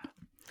 Played it.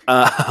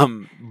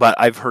 But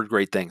I've heard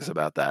great things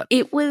about that.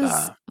 It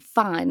was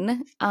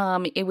fun.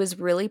 It was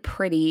really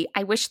pretty.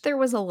 I wish there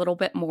was a little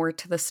bit more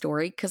to the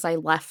story because I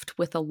left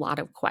with a lot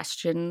of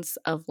questions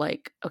of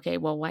like, okay,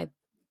 well, why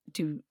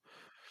do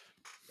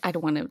I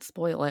don't want to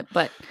spoil it,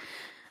 but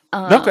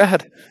no, go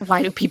ahead.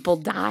 why do people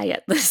die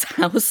at this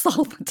house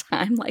all the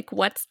time? Like,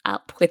 what's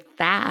up with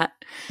that?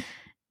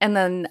 And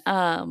then,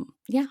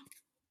 yeah,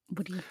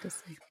 what do you have to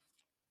say?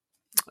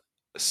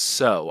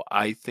 So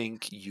I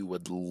think you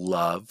would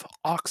love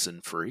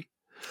Oxenfree.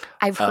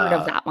 I've heard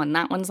of that one.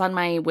 That one's on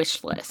my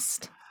wish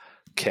list.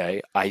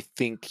 Okay, I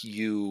think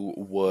you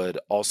would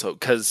also,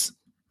 because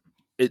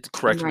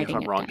correct me if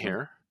I'm wrong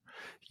here,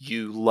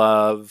 you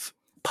love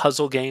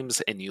puzzle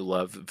games and you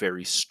love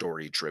very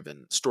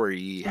story-driven,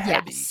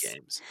 story-heavy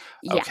games.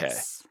 Okay.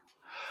 Yes.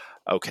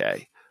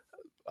 Okay.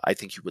 I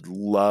think you would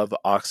love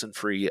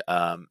Oxenfree.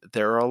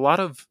 There are a lot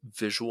of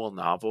visual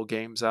novel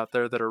games out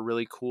there that are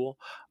really cool.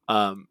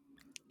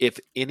 If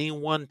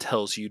anyone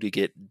tells you to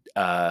get,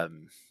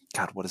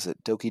 God, what is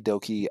it? Doki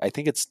Doki. I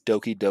think it's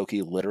Doki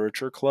Doki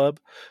Literature Club.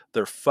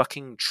 They're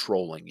fucking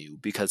trolling you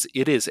because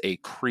it is a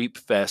creep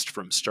fest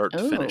from start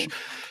to finish.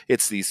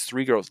 It's these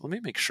 3 girls. Let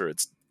me make sure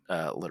it's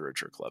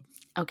Literature Club.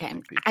 Okay.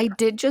 I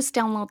did just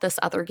download this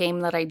other game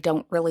that I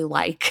don't really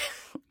like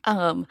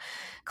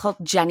called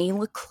Jenny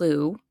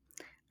LeClue.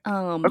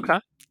 Okay.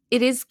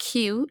 It is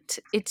cute.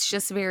 It's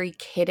just very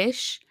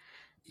kiddish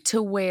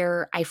to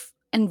where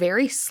and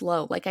very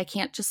slow. Like I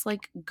can't just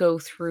like go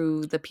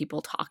through the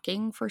people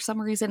talking for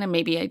some reason. And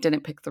maybe I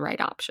didn't pick the right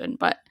option,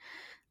 but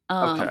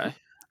and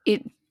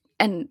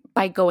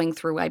by going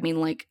through, I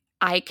mean like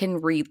I can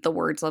read the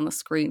words on the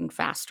screen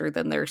faster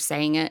than they're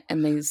saying it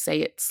and they say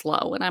it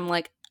slow. And I'm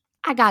like,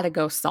 I gotta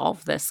go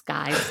solve this,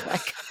 guys.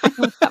 Like I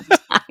don't have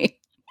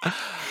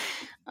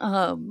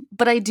time.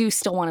 But I do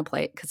still want to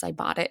play it because I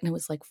bought it and it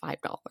was like $5.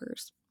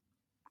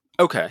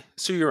 Okay.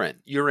 So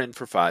you're in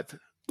for 5.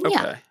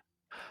 Okay.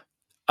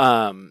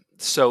 Yeah.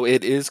 So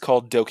it is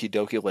called Doki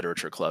Doki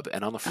Literature Club,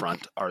 and on the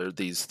front are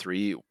these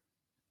 3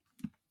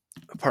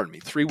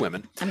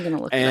 women. I'm gonna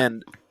look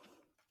and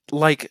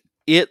like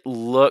it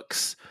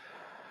looks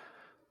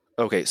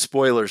okay,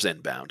 spoilers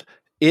inbound.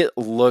 It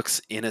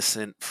looks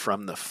innocent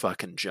from the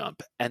fucking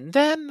jump. And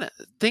then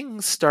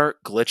things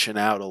start glitching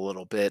out a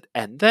little bit,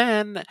 and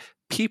then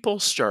people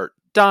start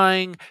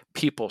dying,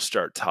 people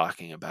start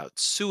talking about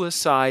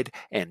suicide,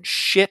 and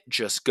shit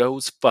just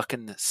goes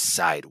fucking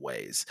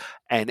sideways.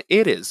 And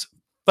it is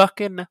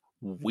fucking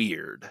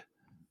weird.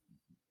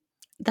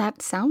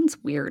 That sounds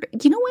weird.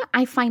 You know what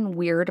I find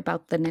weird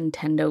about the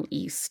Nintendo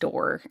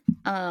eStore?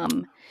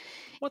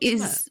 What's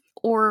that?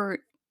 Or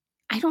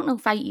I don't know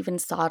if I even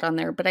saw it on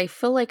there, but I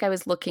feel like I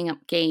was looking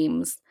up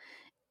games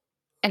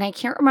and I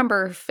can't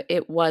remember if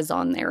it was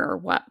on there or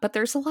what, but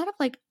there's a lot of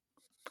like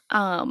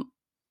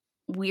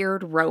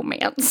weird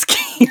romance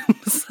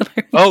games.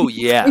 Oh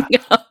yeah.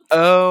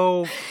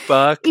 Oh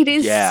fuck. It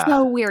is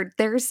so weird.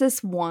 There's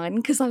this one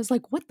because I was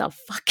like, what the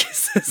fuck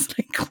is this? And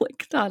I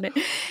clicked on it.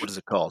 What is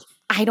it called?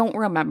 I don't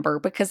remember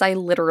because I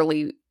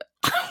literally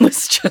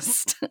was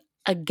just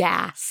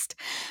aghast.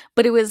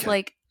 But it was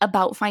like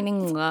about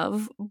finding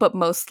love, but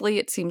mostly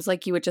it seems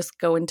like you would just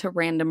go into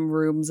random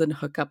rooms and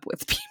hook up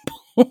with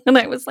people. And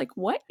I was like,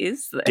 what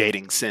is this?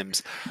 Dating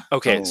Sims.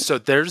 Okay, so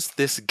there's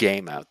this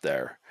game out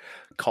there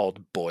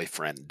called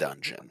Boyfriend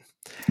Dungeon.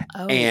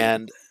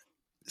 And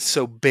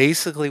So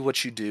basically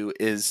what you do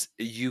is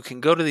you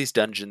can go to these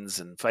dungeons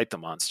and fight the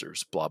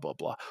monsters, blah blah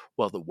blah.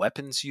 Well, the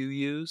weapons you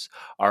use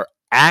are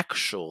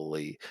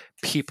actually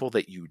people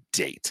that you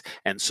date.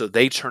 And so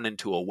they turn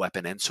into a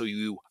weapon, and so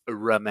you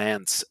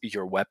romance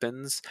your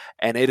weapons,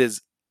 and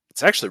it's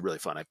actually really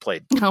fun. I No,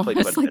 played quite it's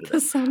a bit like, of it.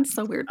 this sounds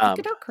so weird. Look at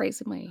Um how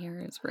crazy my hair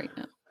is right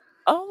now.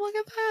 oh, look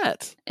at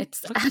that.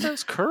 It's Look at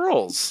those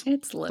curls.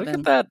 it's Look at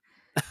living. that.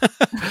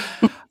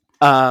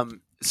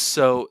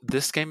 So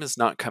this game has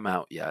not come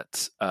out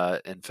yet.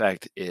 In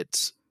fact,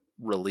 it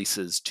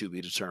releases to be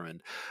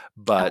determined. Oh,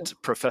 But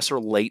Professor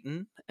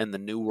Layton and the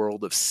New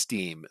World of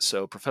Steam.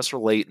 So Professor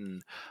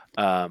Layton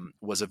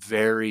was a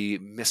very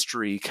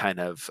mystery kind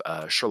of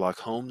Sherlock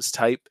Holmes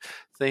type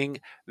thing,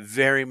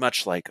 very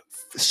much like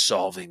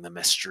solving the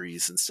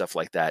mysteries and stuff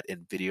like that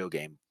in video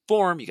game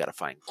form. You got to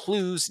find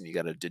clues and you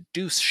got to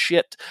deduce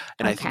shit.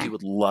 And I think okay. you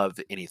would love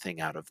anything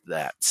out of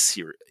that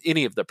series.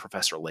 Any of the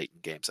Professor Layton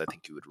games, I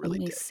think you would Let really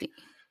me dig. see.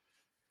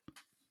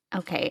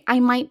 Okay, I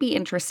might be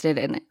interested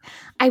in it.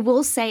 I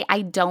will say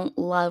I don't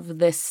love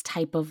this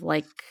type of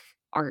like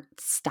art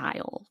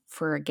style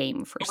for a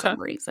game for Okay. some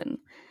reason.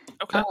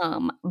 Okay.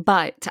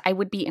 But I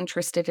would be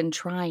interested in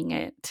trying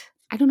it.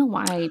 I don't know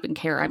why I even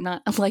care. I'm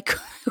not like,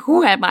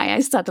 who am I? I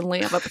suddenly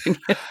have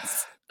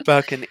opinions.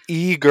 Fucking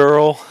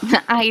e-girl.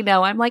 I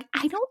know. I'm like,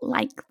 I don't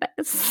like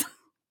this.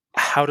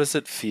 How does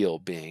it feel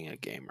being a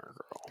gamer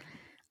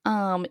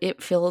girl?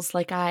 It feels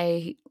like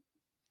I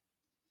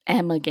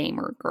am a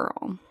gamer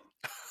girl.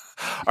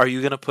 Are you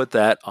going to put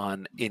that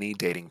on any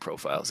dating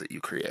profiles that you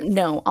create?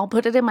 No, I'll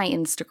put it in my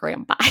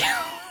Instagram bio.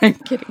 I'm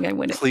kidding. I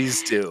wouldn't.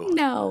 Please do.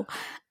 No.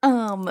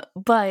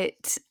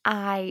 But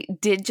I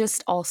did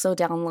just also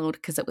download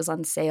because it was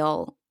on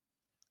sale.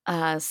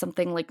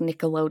 Something like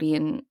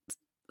Nickelodeon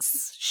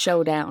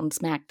Showdown,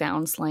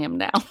 Smackdown, Slam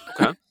Down.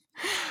 Okay.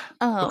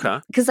 Okay.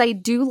 Because I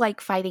do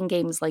like fighting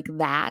games like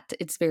that.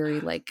 It's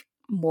very like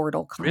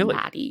Mortal Really?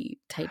 Kombat-y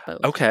type of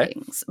Okay.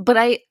 things. But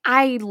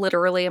I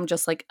literally am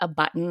just like a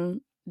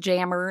button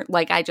jammer.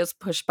 Like I just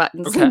push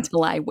buttons Okay.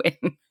 until I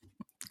win.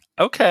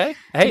 Okay.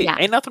 Hey, Yeah.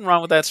 ain't nothing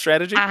wrong with that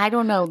strategy. I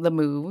don't know the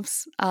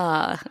moves.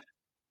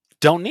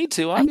 Don't need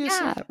to,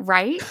 obviously. Yeah,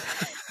 right?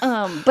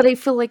 But I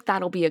feel like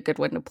that'll be a good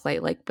one to play,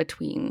 like,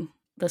 between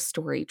the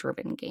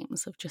story-driven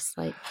games of just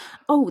like,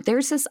 oh,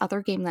 there's this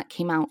other game that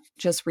came out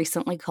just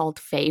recently called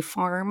Fae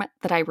Farm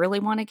that I really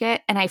wanna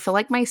get, and I feel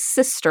like my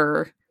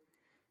sister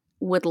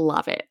would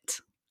love it.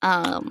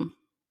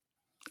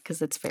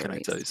 Because it's Can I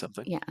tell fairies. you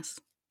something? Yes.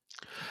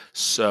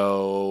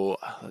 So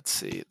let's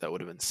see. That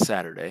would have been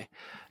Saturday.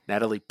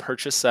 Natalie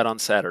purchased that on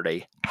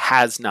Saturday,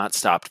 has not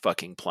stopped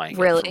fucking playing it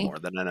for Really? more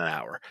than an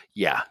hour.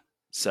 Yeah.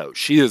 So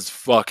she is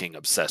fucking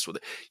obsessed with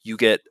it. You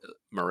get,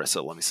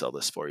 Marissa, let me sell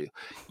this for you.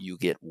 You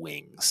get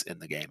wings in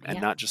the game, and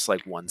Yeah. not just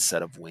like one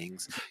set of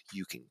wings.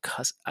 You can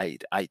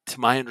to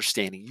my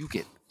understanding, you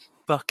get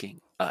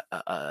fucking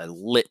a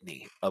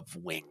litany of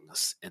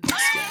wings in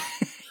this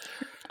game.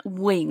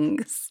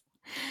 Wings.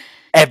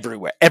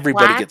 Everywhere.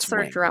 Everybody gets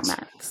Flats or wings.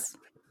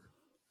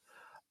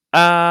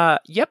 drumettes?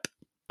 Yep.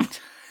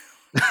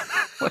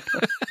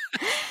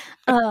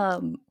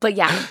 But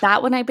yeah,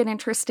 that one I've been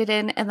interested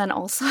in, and then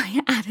also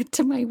I added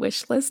to my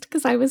wish list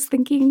because I was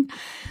thinking,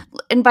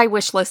 and by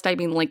wish list I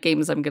mean like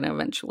games I'm gonna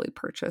eventually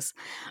purchase.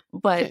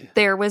 But Okay.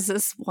 there was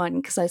this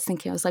one because I was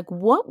thinking, I was like,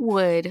 what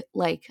would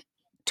like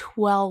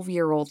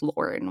 12-year-old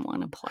Lauren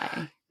want to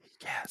play?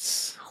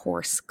 Yes.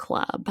 Horse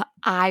Club.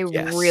 I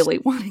Yes. really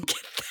want to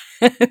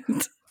get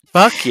that.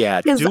 Fuck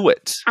yeah, 'Cause do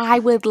it. I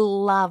would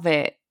love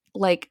it.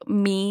 Like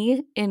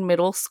me in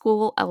middle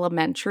school,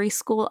 elementary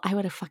school, I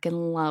would have fucking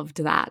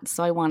loved that.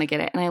 So I want to get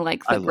it. And I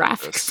like I the love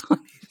graphics this. on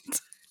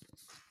it.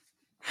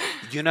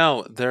 You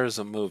know, there's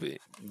a movie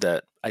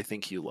that I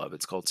think you love.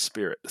 It's called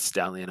Spirit, the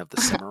Stallion of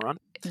the Cimarron.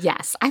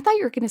 Yes. I thought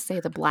you were going to say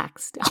the Black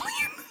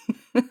Stallion.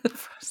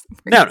 For some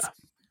No, reason.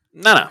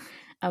 no.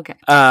 Okay.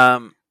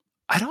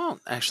 I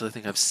don't actually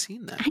think I've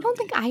seen that I don't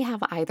movie. think I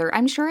have either.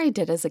 I'm sure I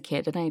did as a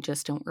kid and I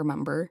just don't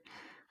remember.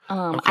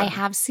 I Okay.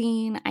 have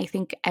seen, I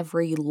think,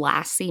 every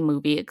Lassie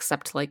movie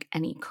except like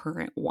any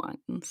current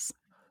ones.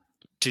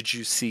 Did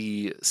you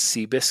see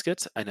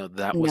Seabiscuit? I know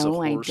that was a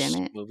No, I horse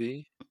didn't.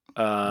 movie.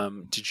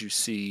 Did you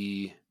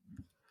see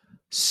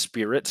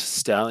Spirit,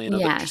 Stallion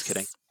of the just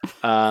kidding.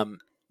 Yes.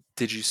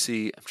 Did you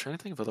see I'm trying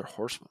to think of other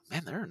horse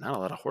man, there are not a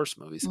lot of horse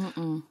movies.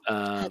 Mm-mm.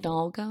 Um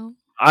Hidalgo?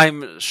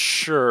 I'm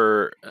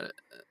sure,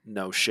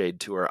 no shade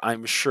to her.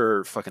 I'm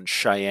sure fucking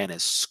Cheyenne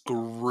is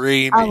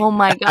screaming Oh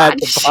my at god,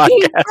 the she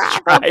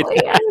podcast right probably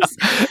is.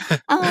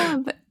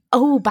 now.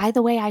 Oh, by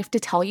the way, I have to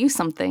tell you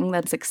something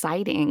that's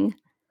exciting.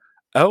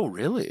 Oh,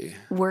 really?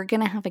 We're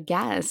gonna have a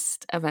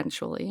guest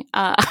eventually.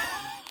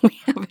 We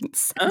haven't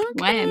said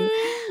when, Okay.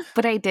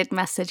 but I did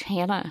message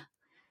Hannah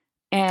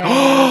and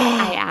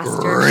I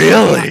asked her if she'd be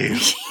Really? on.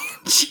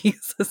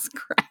 Jesus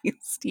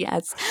Christ,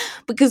 yes.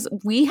 Because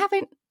we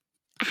haven't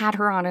had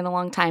her on in a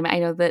long time. I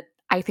know that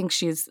I think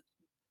she's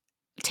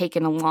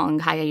taken a long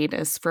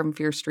hiatus from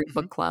Fear Street Mhm.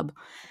 Book Club.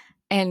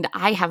 And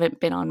I haven't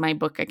been on my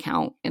book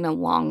account in a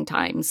long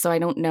time, so I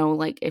don't know,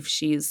 like, if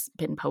she's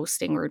been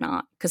posting or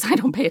not, because I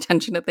don't pay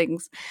attention to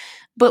things.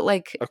 But,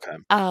 like, Okay.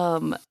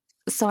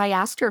 so I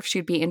asked her if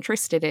she'd be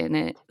interested in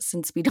it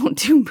since we don't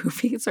do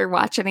movies or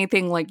watch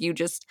anything, like, you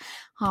just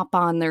hop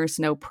on, there's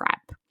no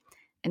prep.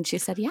 And she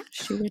said, yeah,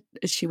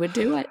 she would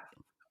do it.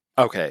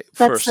 Okay.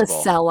 That's First the of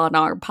all, sell on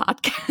our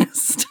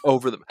podcast.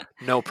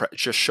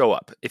 just show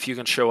up. If you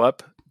can show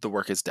up, the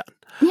work is done.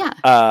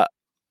 Yeah,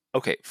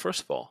 Okay.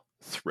 First of all,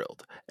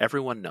 thrilled.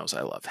 Everyone knows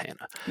I love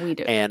Hannah. we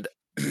do. And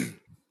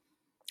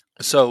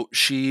so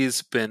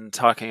she's been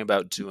talking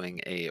about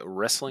doing a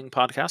wrestling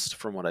podcast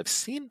from what I've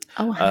seen,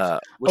 which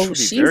would be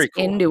She's very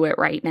cool. into it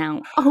right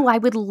now. Oh, I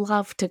would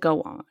love to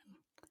go on.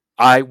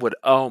 I would,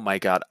 oh my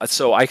God.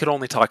 So I could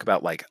only talk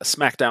about like a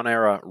SmackDown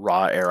era,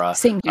 Raw era.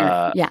 Same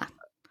here. Yeah.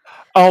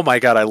 Oh my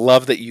God. I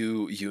love that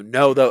you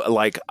know though,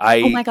 like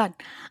Oh my God.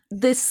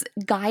 This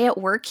guy at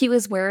work, he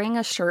was wearing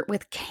a shirt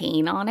with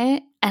Kane on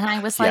it. And I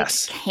was like,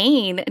 yes.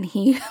 Kane? And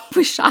he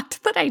was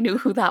shocked that I knew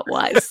who that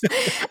was. And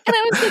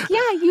I was like, yeah,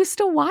 I used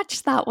to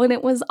watch that when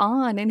it was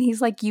on. And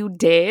he's like, you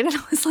did? And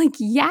I was like,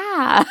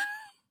 yeah.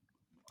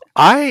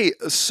 I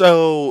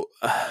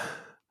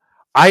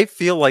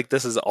feel like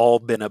this has all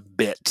been a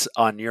bit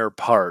on your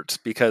part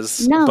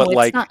because, No, but it's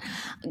like, not.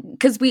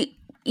 Because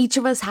each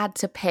of us had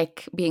to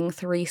pick, being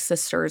three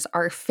sisters,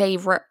 our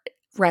favorite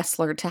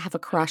wrestler to have a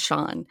crush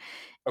on.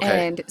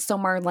 okay, And so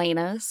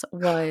Marlena's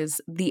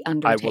was The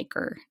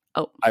Undertaker.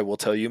 I will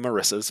tell you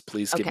Marissa's.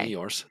 Please give me Okay.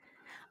 yours.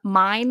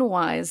 Mine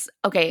was,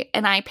 okay,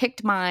 and I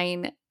picked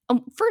mine.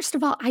 First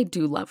of all, I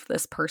do love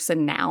this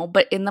person now,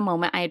 but in the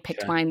moment I had picked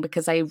Okay. mine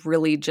because I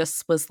really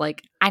just was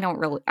like,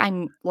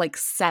 I'm like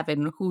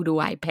 7. Who do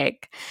I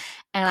pick?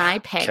 And I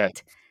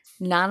picked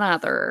none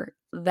other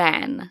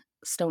than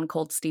Stone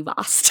Cold Steve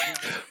Austin.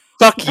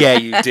 Fuck yeah,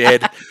 you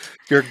did.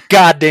 You're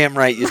goddamn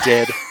right you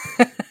did.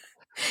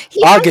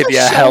 I'll give you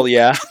a hell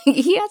yeah.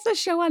 He has a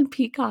show on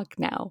Peacock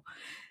now.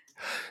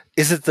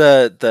 Is it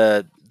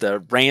the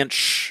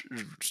ranch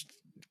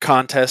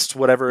contest,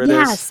 whatever it is?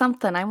 Yeah,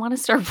 something. I want to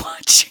start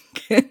watching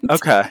it.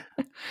 Okay.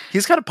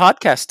 He's got a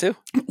podcast too.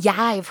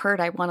 Yeah, I've heard.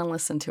 I want to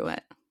listen to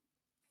it.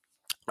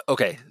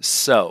 Okay,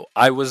 so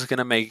I was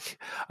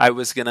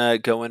gonna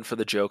go in for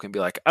the joke and be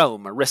like, oh,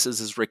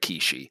 Marissa's is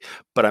Rikishi,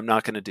 but I'm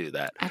not gonna do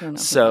that. I don't know.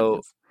 So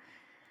who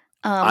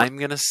that is. I'm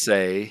gonna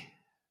say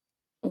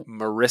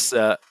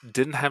Marissa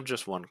didn't have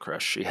just one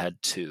crush; she had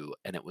 2,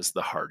 and it was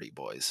the Hardy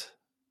Boys.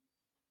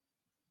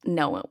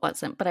 No, it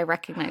wasn't, but I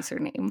recognize her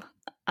name.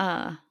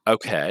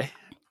 Okay.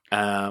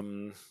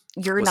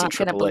 You're not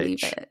going to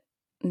believe it.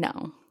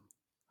 No.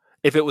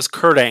 If it was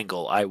Kurt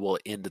Angle, I will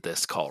end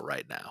this call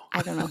right now.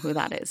 I don't know who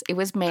that is. It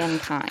was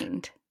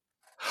Mankind.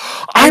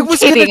 I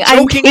was going to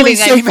jokingly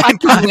say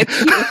Mankind.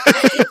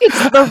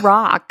 It's The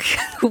Rock.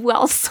 Who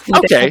else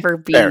would it ever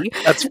be? Fair.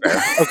 That's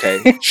fair.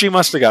 Okay. She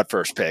must have got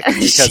first pick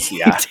because,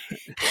 yeah.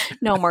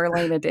 No,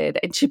 Marlena did,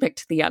 and she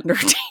picked The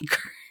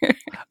Undertaker.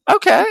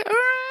 Okay. All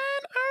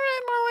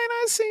right,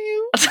 Marlena, I see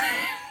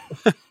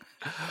you.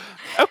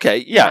 Okay,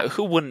 yeah.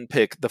 Who wouldn't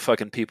pick the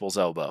fucking people's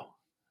elbow?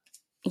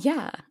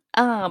 Yeah.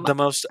 The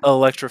most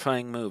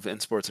electrifying move in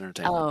sports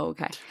entertainment. Oh,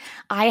 okay.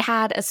 I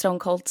had a Stone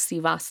Cold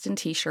Steve Austin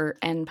t-shirt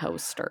and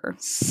poster.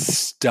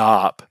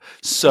 Stop.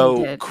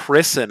 So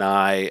Chris and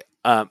I,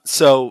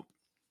 so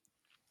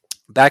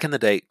back in the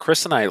day,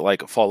 Chris and I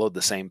like followed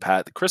the same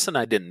path. Chris and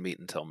I didn't meet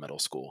until middle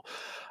school.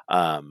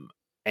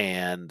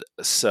 And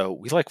so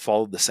we like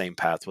followed the same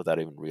path without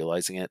even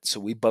realizing it. So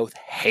we both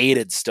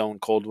hated Stone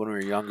Cold when we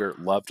were younger,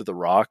 loved The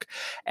Rock.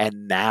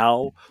 And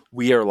now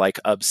we are like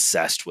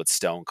obsessed with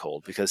Stone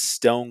Cold because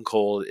Stone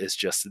Cold is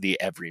just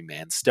the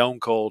everyman. Stone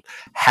Cold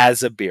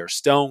has a beer.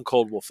 Stone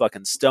Cold will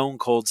fucking Stone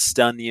Cold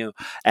stun you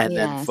and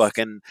then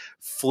fucking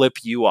flip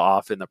you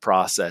off in the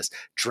process,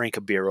 drink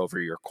a beer over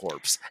your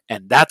corpse.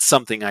 And that's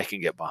something I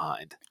can get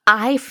behind.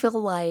 I feel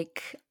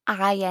like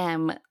I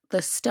am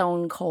the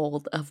Stone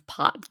Cold of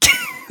podcasts.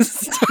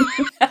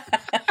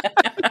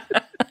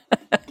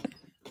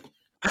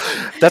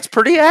 That's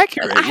pretty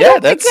accurate.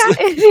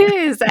 It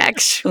is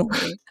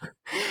actually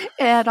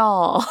at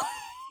all.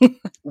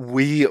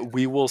 We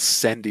will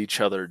send each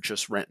other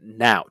just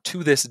now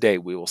to this day.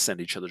 We will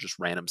send each other just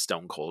random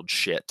Stone Cold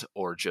shit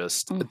or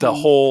just the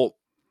whole.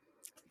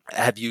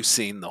 Have you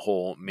seen the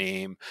whole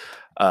meme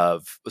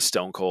of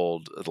Stone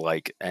Cold?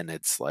 Like, and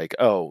it's like,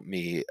 oh,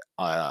 me,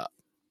 a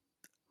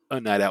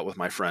night out with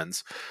my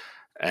friends.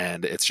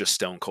 And it's just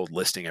Stone Cold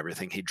listing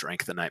everything he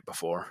drank the night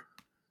before.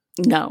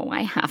 No,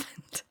 I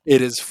haven't.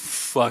 It is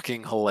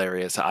fucking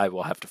hilarious. I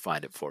will have to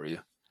find it for you.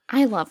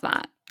 I love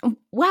that.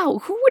 Wow,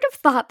 who would have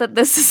thought that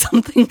this is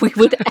something we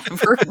would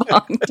ever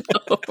bond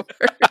over?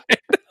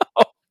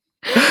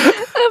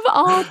 Of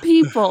all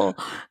people.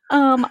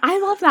 I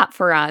love that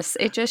for us.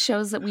 It just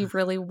shows that we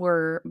really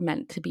were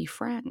meant to be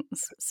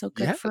friends. So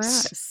good for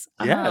us.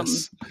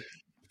 Yes.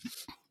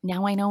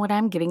 Now I know what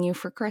I'm getting you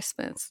for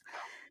Christmas.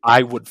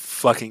 I would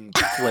fucking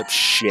flip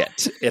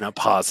shit in a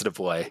positive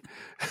way.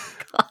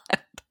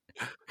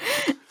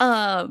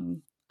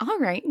 God. All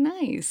right,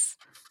 nice.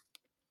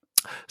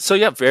 So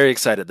yeah, very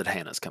excited that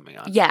Hannah's coming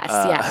on. Yes.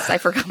 I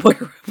forgot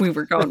where we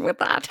were going with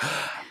that.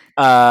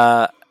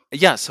 uh,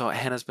 yeah. So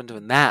Hannah's been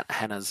doing that.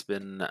 Hannah's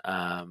been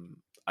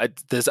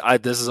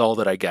this is all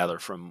that I gather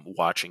from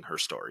watching her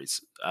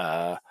stories.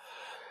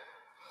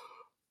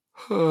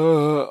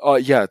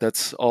 Yeah,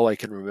 that's all I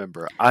can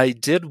remember. I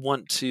did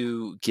want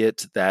to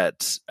get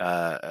that.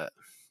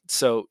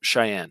 So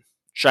Cheyenne.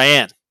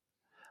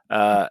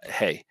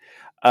 Hey.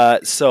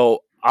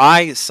 So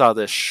I saw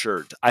this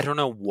shirt. I don't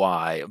know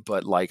why,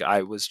 but like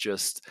I was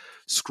just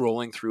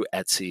scrolling through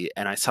Etsy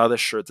and I saw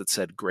this shirt that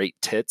said "Great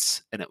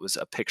Tits" and it was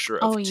a picture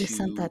Oh, of you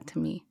sent two that to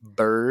me.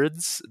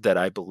 birds that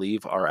I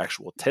believe are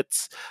actual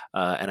tits.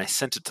 And I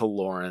sent it to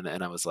Lauren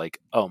and I was like,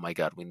 "Oh my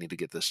god, we need to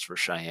get this for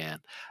Cheyenne."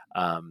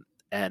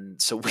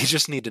 And so we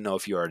just need to know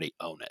if you already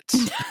own it.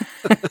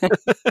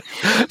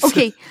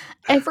 Okay,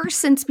 ever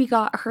since we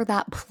got her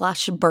that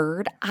plush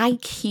bird, I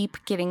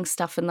keep getting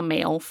stuff in the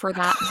mail for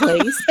that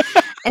place.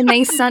 And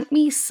they sent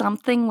me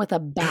something with a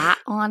bat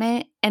on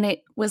it, and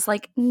it was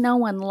like, no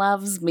one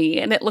loves me.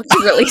 And it looked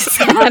really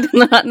sad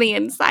on the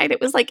inside. It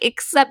was like,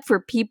 except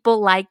for people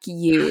like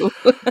you.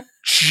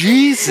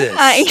 Jesus.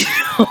 I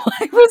know.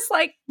 I was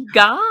like,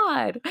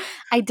 God.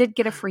 I did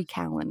get a free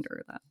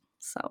calendar, though.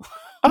 So.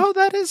 Oh,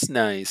 that is It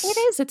nice.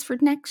 is. It's for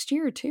next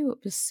year, too.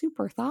 It was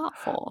super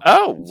thoughtful.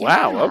 Oh,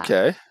 wow. Yeah.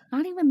 Okay.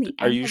 Not even the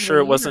Are end you of sure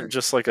the it wasn't year.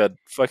 just like a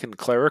fucking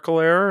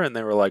clerical error and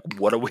they were like,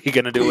 what are we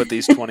going to do with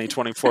these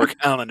 2024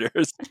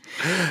 calendars?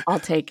 I'll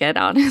take it,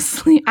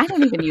 honestly. I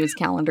don't even use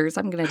calendars.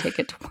 I'm going to take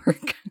it to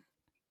work.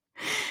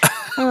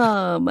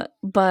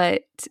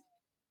 But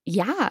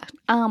yeah.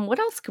 What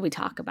else could we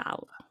talk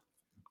about?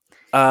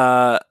 Do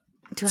I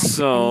have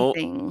So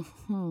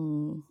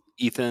anything?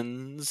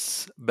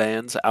 Ethan's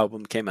band's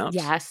album came out.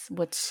 Yes.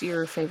 What's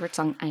your favorite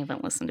song? I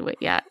haven't listened to it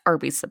yet. Or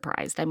be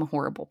surprised. I'm a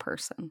horrible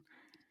person.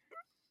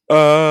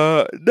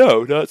 No,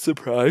 not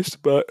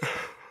surprised, but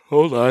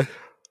hold on.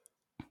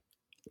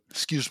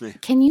 Excuse me.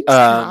 Can you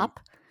Um, stop?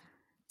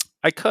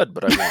 I could,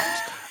 but I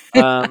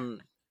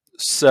won't.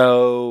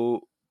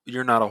 So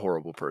you're not a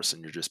horrible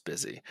person. You're just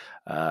busy.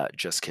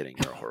 Just kidding.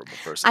 You're a horrible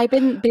person. I've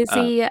been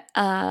busy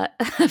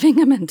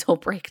having a mental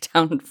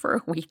breakdown for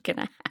a week and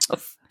a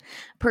half,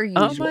 per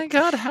Oh usual. my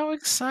god, how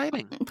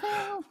exciting!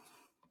 Well,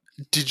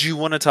 Did you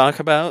want to talk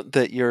about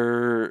that?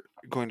 You're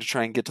going to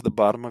try and get to the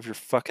bottom of your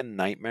fucking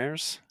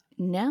nightmares.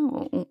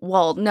 no.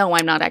 Well, no,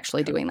 I'm not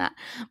actually Okay. doing that.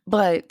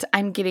 But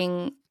I'm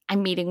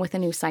meeting with a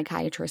new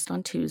psychiatrist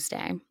on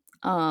Tuesday.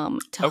 To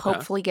Okay.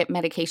 hopefully get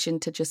medication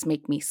to just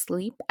make me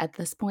sleep. At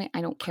this point,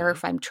 I don't care Okay.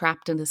 if I'm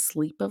trapped in a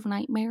sleep of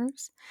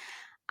nightmares.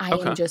 I am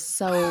Okay. just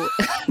so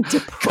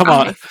Come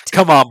on, deprived.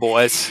 come on,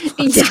 boys.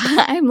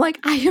 Yeah, I'm like,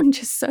 I am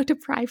just so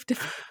deprived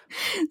of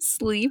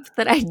sleep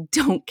that I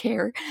don't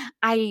care.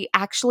 I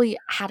actually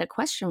had a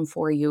question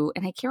for you,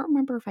 and I can't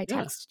remember if I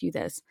Yeah. texted you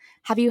this.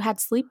 Have you had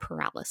sleep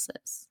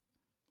paralysis?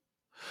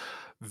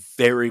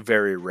 Very,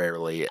 very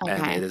rarely,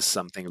 and Okay. it is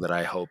something that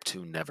I hope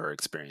to never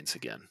experience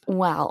again.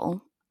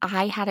 Well,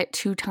 I had it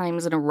 2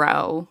 times in a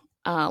row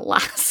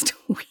last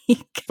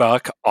week.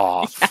 Fuck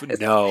off. Yes.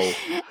 No.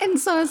 And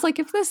so I was like,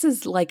 if this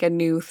is like a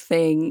new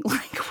thing,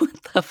 like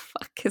what the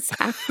fuck is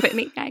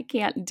happening? I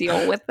can't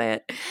deal with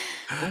it.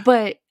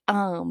 But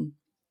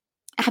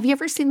have you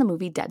ever seen the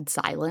movie Dead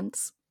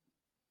Silence?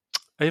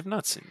 I have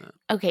not seen that.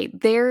 Okay,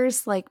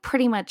 there's like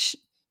pretty much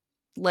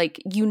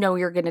like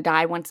you're going to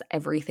die once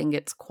everything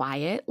gets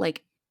quiet.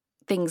 Like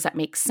things that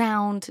make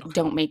sound Okay.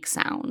 don't make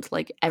sound.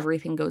 Like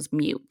everything goes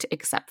mute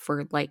except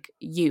for like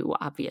you,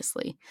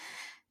 obviously.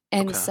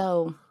 And Okay.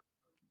 so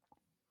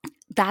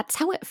that's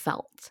how it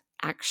felt,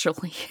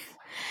 actually.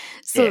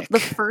 So the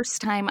Ick.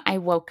 first time I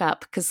woke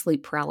up, because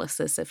sleep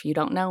paralysis, if you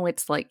don't know,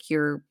 it's like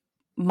your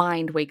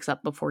mind wakes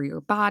up before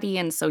your body,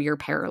 and so you're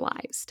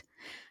paralyzed.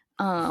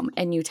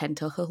 And you tend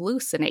to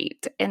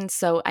hallucinate. And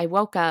so I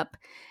woke up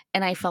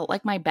and I felt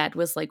like my bed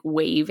was like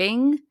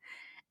waving,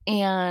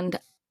 and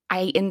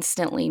I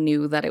instantly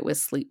knew that it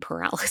was sleep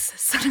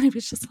paralysis. And I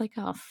was just like,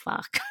 oh,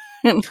 fuck.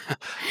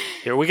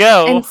 Here we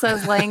go. And so I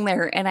was laying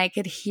there and I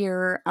could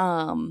hear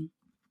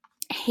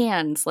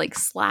hands like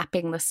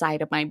slapping the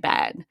side of my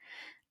bed.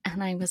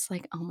 And I was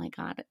like, oh my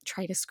God,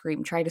 try to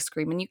scream.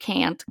 And you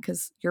can't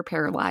because you're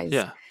paralyzed.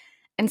 Yeah.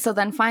 And so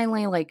then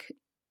finally, like,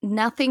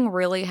 nothing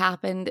really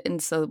happened.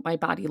 And so my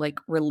body like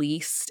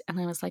released. And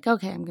I was like,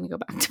 okay, I'm going to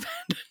go back to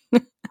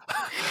bed.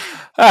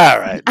 All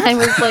right. I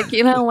was like,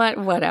 you know what?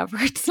 Whatever.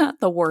 It's not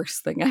the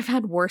worst thing. I've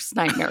had worse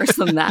nightmares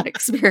than that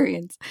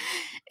experience.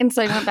 And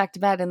so I went back to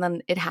bed and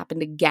then it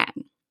happened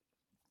again.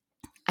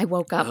 I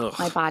woke up, Ugh.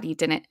 my body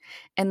didn't.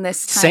 And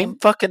this time. Same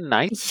fucking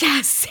night?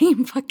 Yeah,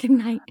 same fucking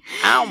night.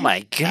 Oh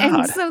my And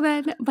god. so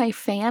then my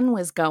fan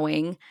was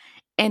going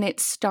and it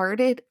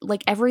started,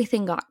 like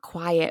everything got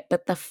quiet,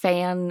 but the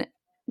fan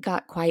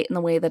got quiet in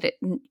the way that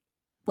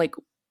like,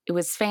 it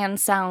was fan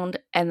sound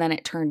and then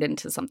it turned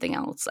into something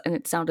else. And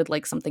it sounded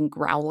like something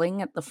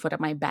growling at the foot of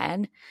my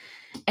bed.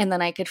 And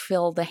then I could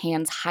feel the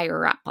hands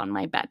higher up on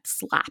my bed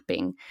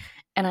slapping.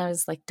 And I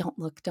was like, don't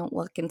look, don't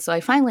look. And so I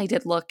finally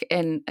did look.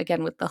 And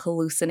again, with the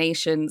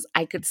hallucinations,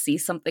 I could see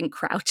something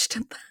crouched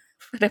at the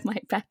foot of my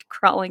bed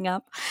crawling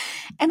up.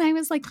 And I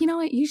was like, you know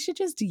what? You should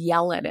just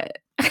yell at it.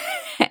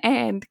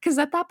 And because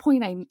at that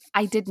point,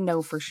 I didn't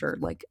know for sure,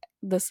 like,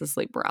 this is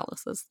sleep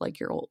paralysis. Like,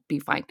 you'll be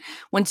fine.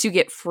 Once you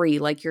get free,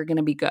 like, you're going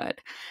to be good.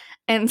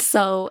 And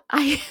so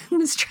I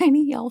was trying to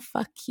yell,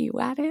 fuck you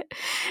at it.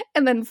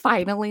 And then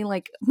finally,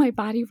 like, my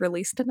body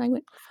released and I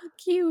went, fuck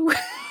you.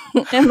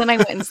 And then I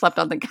went and slept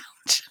on the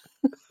couch.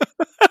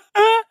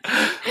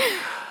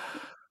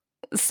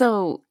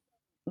 So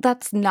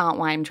that's not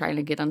why I'm trying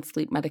to get on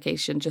sleep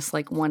medication, just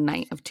like one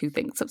night of 2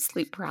 things of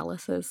sleep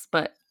paralysis,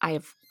 but I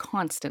have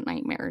constant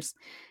nightmares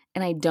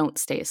and I don't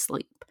stay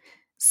asleep.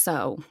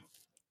 So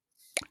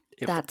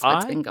If that's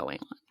what's been I going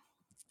on.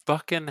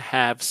 fucking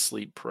have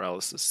sleep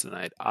paralysis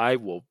tonight, I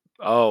will.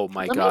 Oh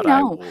my Let God, me I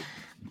know. will.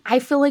 I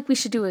feel like we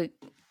should do an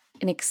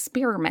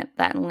experiment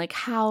then. Like,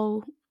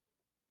 how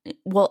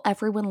will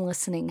everyone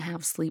listening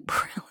have sleep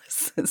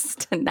paralysis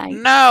tonight?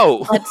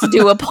 No! Let's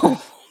do a poll,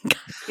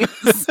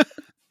 guys.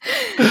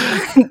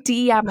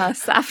 DM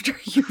us after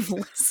you've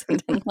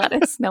listened and let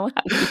us know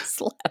how you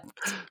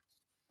slept.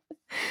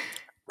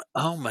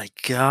 Oh my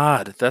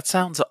God, that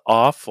sounds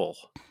awful.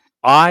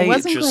 I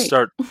wasn't just great.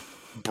 start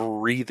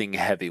breathing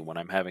heavy when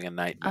I'm having a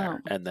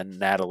nightmare, Oh. and then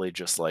Natalie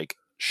just like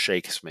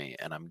shakes me,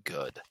 and I'm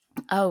good.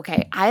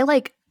 Okay, I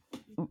like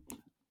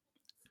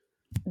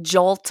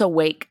jolt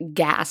awake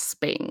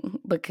gasping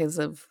because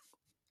of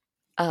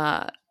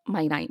my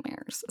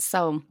nightmares.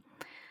 So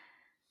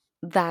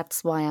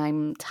that's why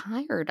I'm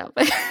tired of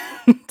it,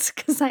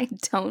 because I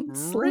don't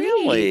sleep.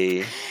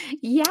 Really?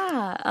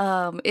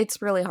 Yeah,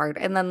 it's really hard.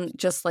 And then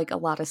just like a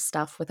lot of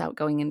stuff without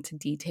going into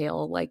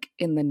detail, like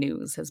in the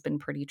news, has been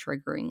pretty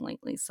triggering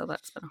lately. So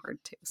that's been hard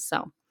too.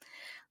 So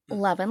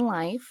love and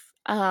life.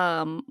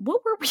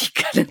 What were we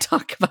gonna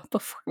talk about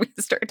before we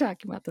start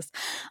talking about this?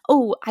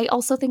 Oh, I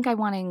also think I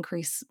want to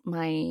increase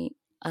my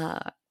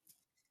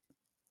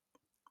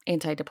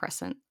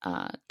antidepressant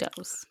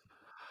dose.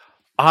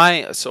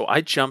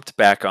 I jumped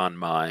back on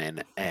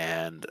mine,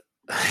 and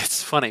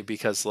it's funny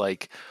because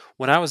like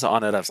when I was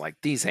on it, I was like,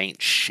 these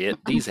ain't shit.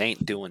 These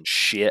ain't doing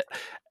shit.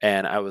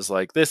 And I was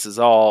like, this is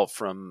all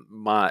from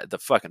the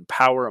fucking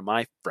power of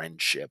my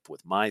friendship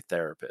with my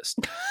therapist.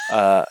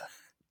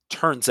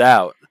 Turns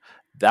out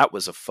that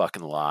was a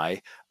fucking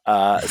lie.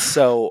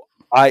 So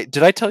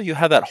did I tell you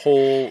how that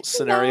whole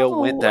scenario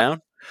went No.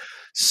 down?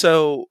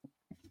 So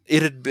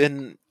it had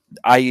been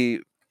I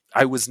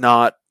was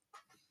not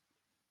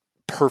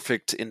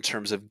perfect in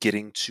terms of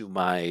getting to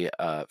my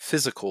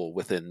physical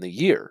within the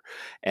year,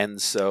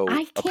 and so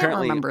I can't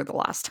apparently, remember the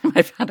last time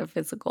I've had a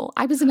physical.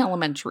 I was in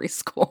elementary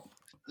school.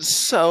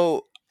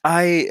 so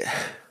I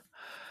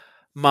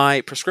my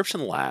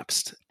prescription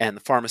lapsed, and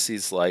the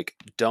pharmacy's like,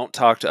 "Don't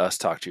talk to us,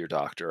 talk to your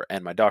doctor."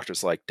 And my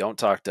doctor's like, "Don't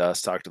talk to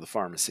us, talk to the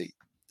pharmacy."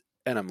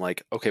 And I'm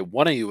like, "Okay,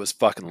 one of you is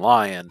fucking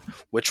lying.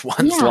 Which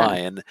one's Yeah.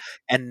 lying?"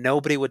 And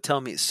nobody would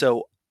tell me.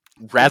 So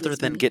rather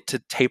than me. get to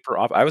taper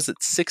off, I was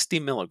at 60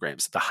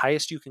 milligrams. The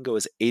highest you can go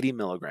is 80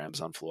 milligrams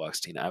on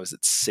fluoxetine. I was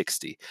at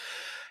 60.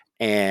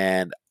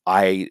 And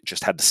I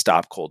just had to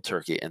stop cold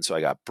turkey. And so I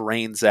got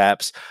brain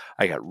zaps.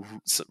 I got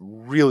some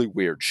really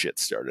weird shit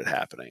started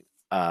happening.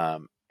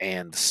 And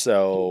You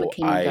so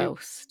became a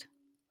ghost.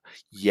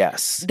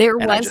 yes. There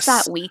And I was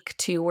that just, week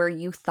too where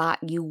you thought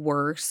you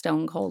were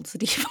Stone Cold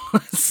Steve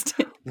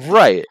Austin.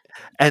 right.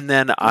 And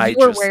then I You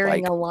were just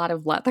wearing like, a lot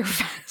of leather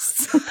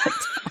vests at the time.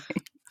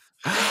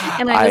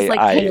 And I was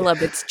like, Caleb,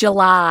 it's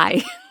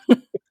July.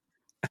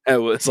 I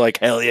was like,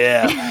 hell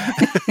yeah.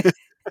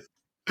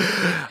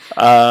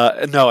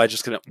 No, I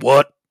just couldn't.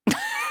 What?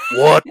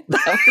 That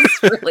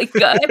was really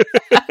good.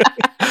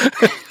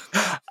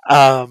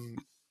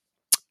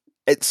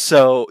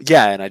 So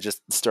yeah, and I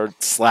just started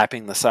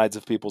slapping the sides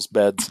of people's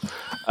beds.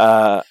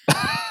 So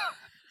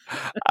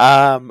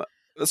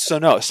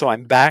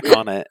I'm back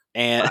on it,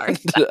 and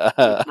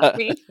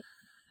Sorry.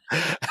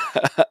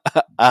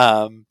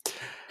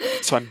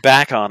 so I'm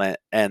back on it,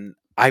 and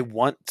I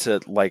want to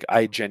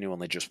I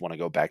genuinely just want to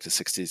go back to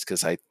 60s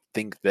because I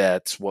think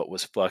that's what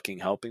was fucking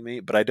helping me,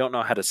 but I don't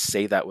know how to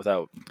say that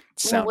without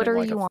sounding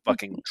like a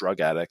fucking drug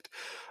addict.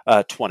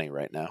 20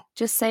 right now.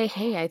 Just say,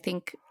 hey, I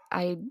think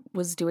I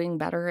was doing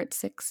better at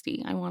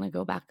 60. I want to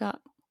go back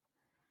up.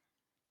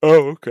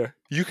 Oh, okay.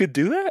 You could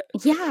do that?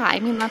 Yeah, I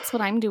mean, that's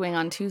what I'm doing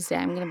on Tuesday.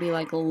 I'm going to be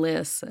like,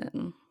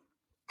 listen,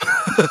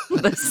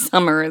 the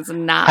summer has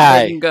not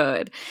been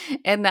good.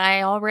 And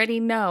I already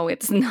know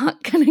it's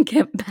not going to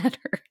get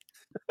better.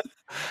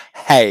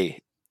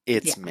 Hey,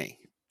 it's me.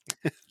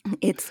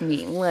 It's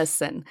me.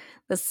 Listen,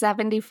 the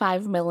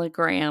 75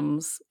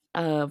 milligrams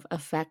of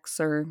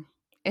Effexor,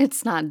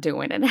 it's not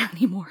doing it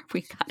anymore.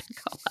 We got to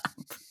go up.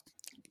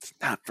 It's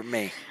not for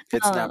me.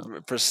 It's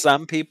not for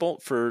some people.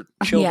 For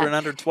children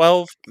under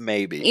 12,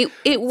 maybe.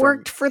 It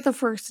worked for the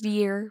first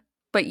year,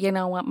 but you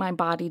know what? My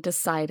body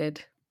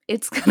decided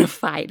it's going to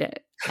fight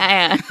it.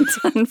 And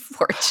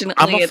unfortunately,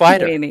 I'm a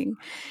fighter. Winning.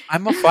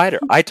 I'm a fighter.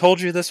 I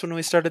told you this when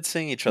we started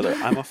seeing each other.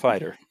 I'm a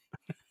fighter.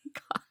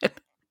 God.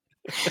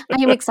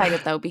 I am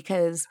excited, though,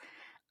 because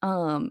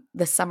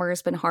The summer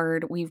has been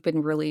hard. We've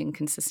been really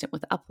inconsistent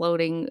with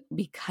uploading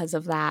because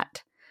of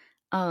that,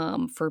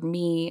 for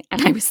me.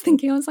 And I was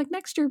thinking, I was like,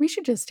 next year we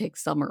should just take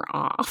summer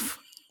off.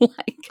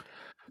 Like,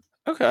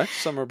 Okay,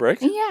 summer break.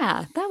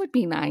 yeah, that would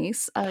be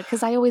nice.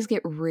 Because I always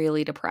get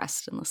really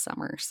depressed in the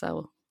summer.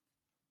 So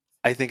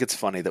I think it's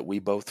funny that we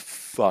both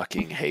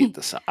fucking hate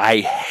the sun. I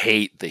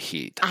hate the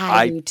heat.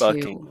 I I do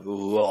fucking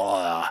too.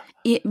 ugh.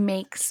 It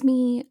makes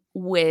me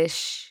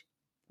wish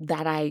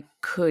that I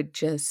could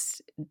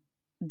just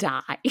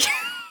die.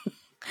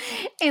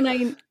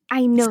 And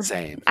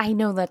Same. I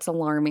know that's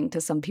alarming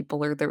to some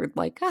people, or they're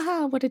like,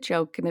 "Ah, what a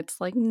joke." And it's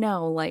like,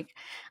 no, like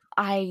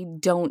I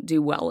don't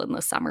do well in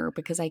the summer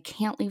because I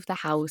can't leave the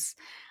house.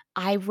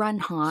 I run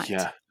hot.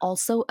 Yeah.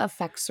 Also,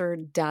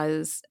 Effexor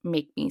does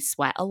make me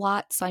sweat a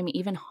lot, so I'm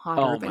even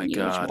hotter Oh than my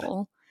god.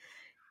 usual.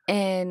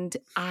 And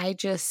I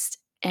just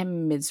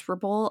am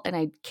miserable and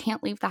I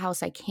can't leave the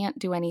house. I can't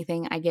do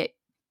anything. I get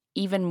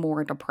even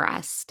more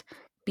depressed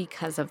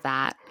because of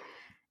that.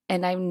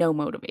 And I have no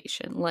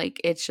motivation. Like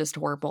it's just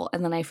horrible.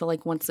 And then I feel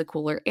like once the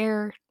cooler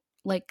air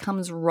like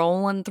comes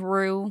rolling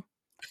through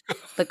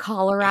the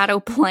Colorado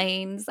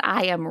plains,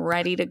 I am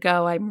ready to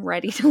go. I'm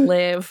ready to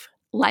live.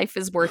 Life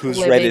is worth Who's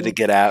ready to living.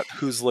 get out?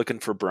 Who's looking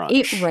for It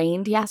brunch?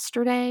 rained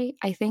yesterday,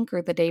 I think,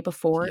 or the day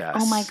before.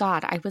 Oh my Yes.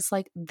 God. I was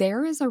like,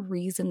 there is a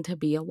reason to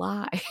be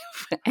alive.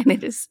 And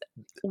it is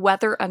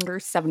weather under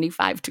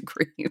 75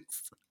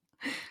 degrees.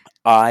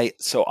 I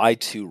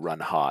too run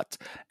hot,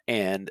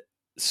 and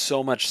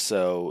so much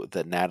so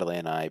that Natalie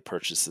and I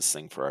purchased this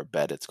thing for our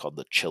bed. It's called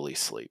the Chili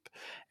Sleep,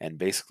 and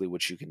basically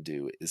what you can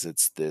do is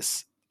it's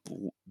this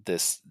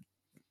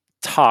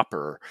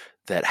topper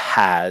that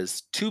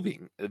has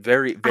tubing,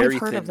 very I've very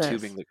heard of thin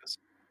tubing this. that goes.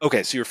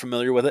 Okay, so you're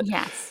familiar with it.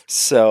 Yes.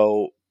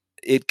 So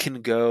it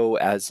can go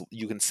as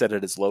you can set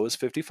it as low as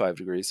 55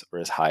 degrees or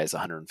as high as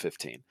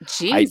 115.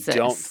 I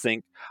don't Jesus.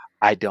 think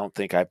I don't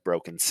think I've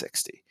broken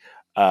 60.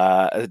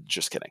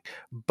 Just kidding.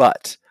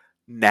 But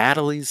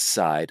Natalie's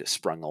side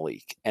sprung a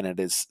leak and it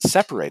is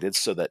separated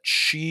so that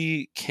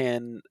she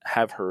can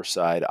have her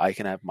side, I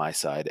can have my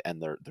side,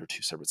 and they're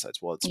two separate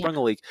sides. Well, it Yeah. sprung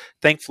a leak,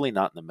 thankfully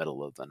not in the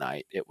middle of the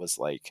night. It was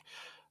like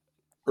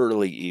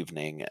early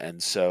evening,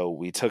 and so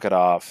we took it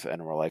off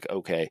and we're like,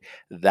 okay,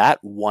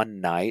 that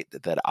one night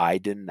that I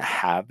didn't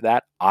have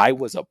that, I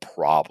was a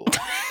problem.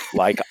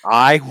 Like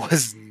I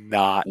was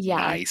not Yeah.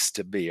 nice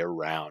to be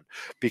around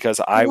because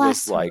I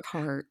was Bless her like,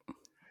 heart.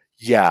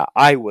 yeah,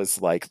 I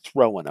was like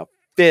throwing a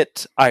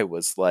fit. I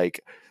was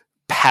like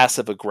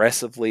passive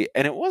aggressively,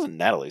 and it wasn't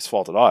Natalie's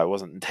fault at all. I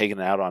wasn't taking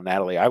it out on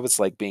Natalie. I was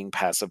like being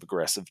passive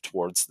aggressive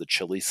towards the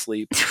chili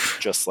sleep,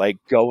 just like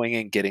going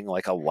and getting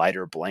like a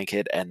lighter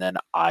blanket and then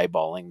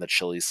eyeballing the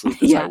chili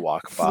sleep as I Yeah.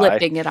 walk by.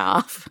 Flipping it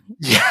off.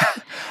 Yeah.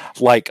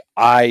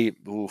 I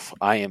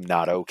am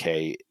not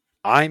okay.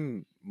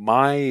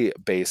 My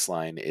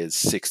baseline is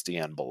 60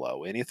 and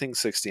below. Anything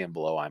 60 and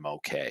below, I'm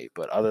okay.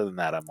 But other than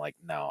that, I'm like,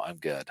 no, I'm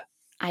good.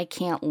 I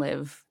can't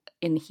live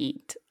in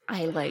heat.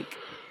 I like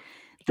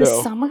the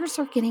No. summers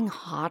are getting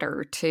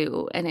hotter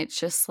too. And it's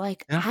just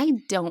like, Yeah. I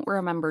don't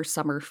remember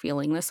summer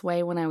feeling this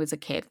way when I was a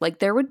kid. Like,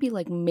 there would be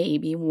like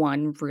maybe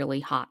one really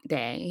hot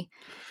day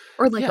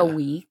or like a Yeah.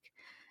 week,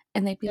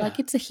 and they'd be Yeah. like,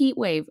 it's a heat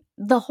wave.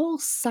 The whole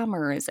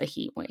summer is a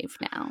heat wave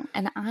now,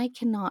 and I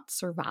cannot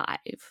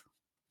survive.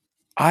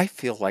 I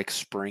feel like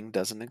spring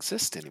doesn't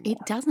exist It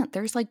anymore. doesn't.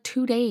 There's like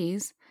 2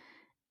 days,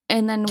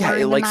 and then Yeah, we're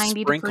it in the like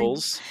 90-degree.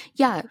 sprinkles.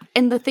 Yeah,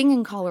 and the thing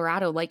in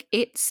Colorado, like,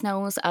 it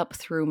snows up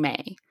through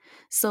May.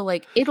 So,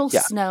 like, it'll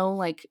Yeah, snow,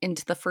 like,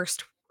 into the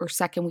first or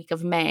second week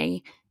of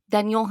May.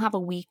 Then you'll have a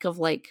week of,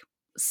 like,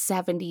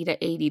 70 to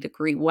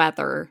 80-degree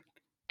weather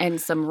and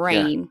some yeah.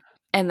 rain,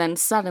 and then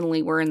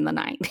suddenly we're in the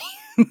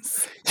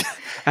 90s.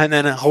 And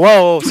then,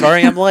 hello,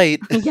 sorry I'm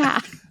late. Yeah.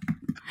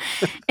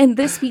 And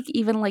this week,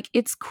 even, like,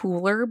 it's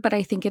cooler, but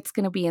I think it's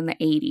gonna be in the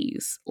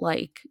 80s.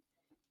 Like,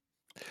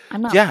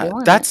 I'm not Yeah,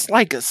 feeling it. that's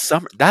like a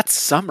summer. That's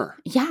summer.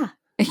 Yeah,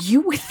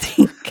 you would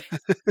think.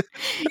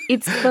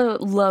 It's the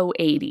low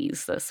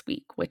 80s this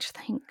week, which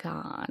thank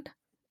God.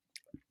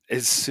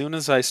 As soon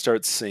as I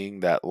start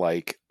seeing that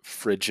like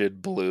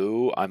frigid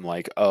blue, I'm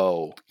like,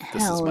 oh,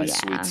 this is Hell my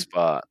sweet yeah.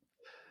 spot.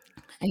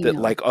 I That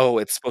know. like, oh,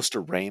 it's supposed to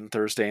rain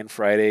Thursday and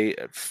Friday.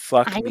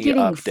 Fuck I'm me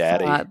getting up,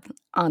 daddy. flood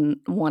on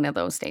one of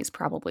those days,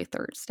 probably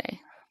Thursday.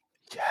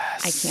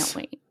 I can't Yes.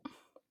 wait.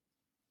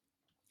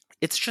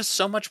 It's just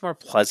so much more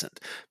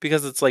pleasant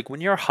because it's like when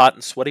you're hot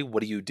and sweaty,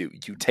 what do?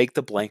 You take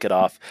the blanket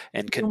off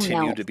and You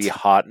continue to be melt.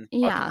 hot and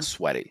fucking Yeah.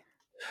 sweaty.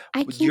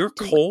 I When can't you're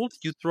do it. cold,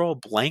 you throw a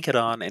blanket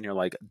on and you're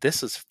like,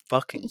 this is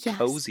fucking Yes.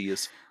 cozy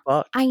as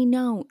fuck. I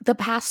know. The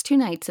past 2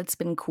 nights it's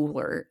been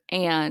cooler,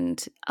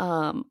 and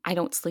I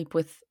don't sleep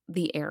with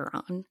the air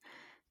on,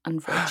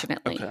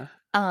 unfortunately. Okay.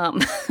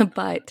 Um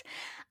but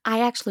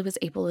I actually was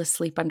able to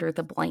sleep under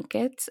the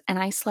blankets, and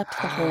I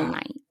slept the whole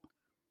night,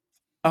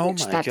 Oh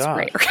which my that's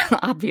rare. god.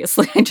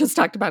 Obviously, I just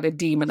talked about a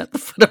demon at the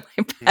foot of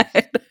my Mm.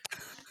 bed.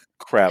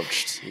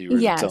 Crouched. You were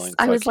Yes, telling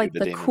I fuck was you like to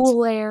the demons.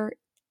 cool air,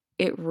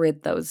 it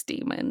rid those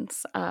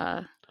demons.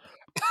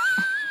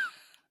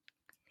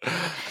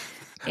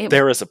 It,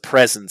 There is a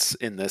presence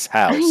in this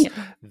house I,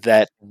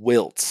 that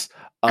wilts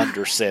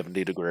under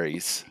 70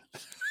 degrees.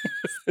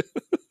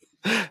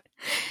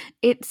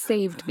 it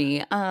saved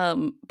me.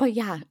 But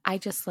yeah,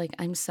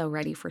 I'm so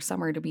ready for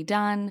summer to be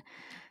done.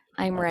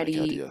 I'm Oh my God, ready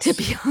to yes.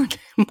 be on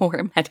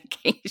more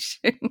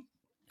medication.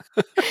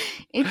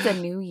 It's a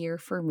new year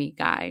for me,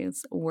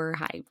 guys. We're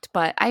hyped.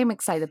 But I am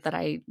excited that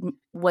I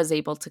was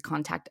able to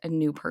contact a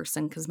new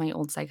person because my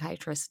old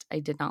psychiatrist I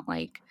did not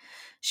like.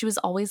 She was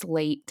always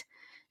late.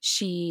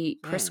 She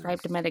Mm,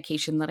 prescribed a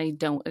medication that I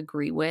don't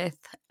agree with.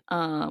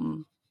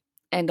 Um,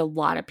 and a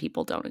lot of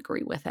people don't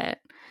agree with it.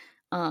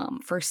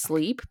 For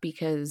sleep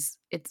because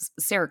it's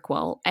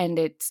Seroquel and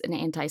it's an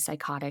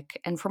antipsychotic.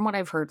 And from what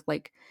I've heard,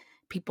 like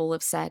people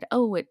have said,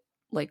 oh, it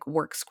like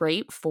works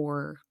great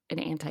for an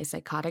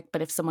antipsychotic,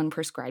 but if someone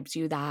prescribes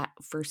you that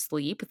for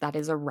sleep, that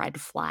is a red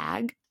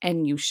flag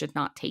and you should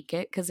not take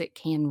it because it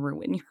can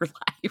ruin your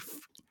life.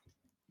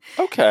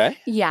 okay.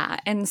 Yeah,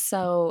 and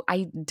so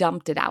I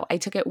dumped it out. I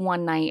took it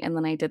one night and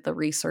then I did the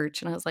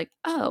research and I was like,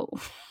 "Oh,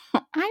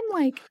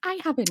 I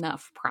have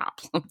enough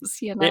problems,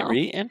 you know?"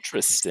 Very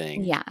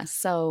interesting. Yeah,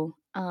 so,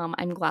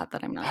 I'm glad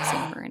that I'm not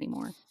seeing her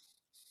anymore.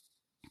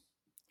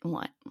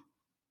 What?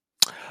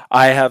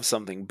 I have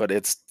something, but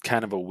it's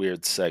kind of a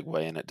weird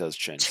segue and it does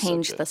change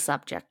Change the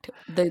subject.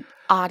 subject. The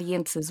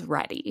audience is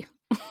ready.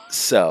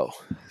 So,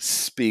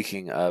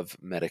 speaking of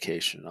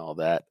medication and all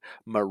that,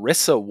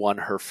 Marissa won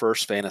her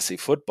first fantasy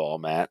football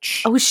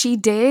match. Oh, she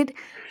did?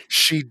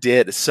 She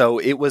did. So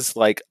it was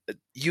like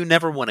you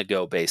never want to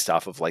go based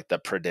off of like the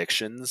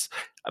predictions,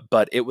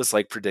 but it was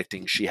like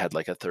predicting she had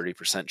like a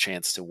 30%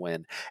 chance to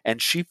win.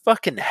 And she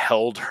fucking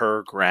held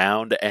her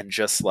ground and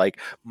just like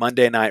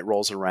Monday night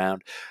rolls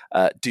around.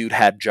 Dude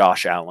had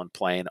Josh Allen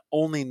playing,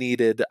 only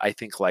needed, I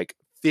think, like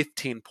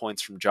 15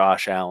 points from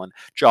Josh Allen.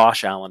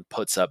 Josh Allen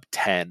puts up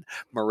 10.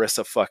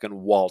 Marissa fucking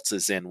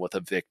waltzes in with a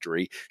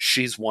victory.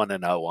 She's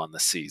 1-0 on the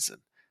season.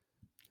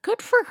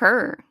 Good for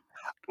her.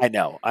 I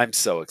know. I'm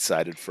so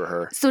excited for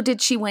her. So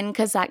did she win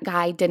because that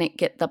guy didn't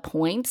get the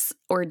points,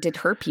 or did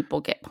her people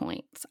get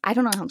points? I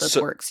don't know how this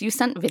So works. You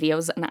sent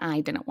videos and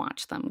I didn't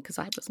watch them because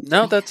I wasn't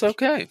no, doing that's it.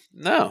 okay.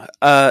 No.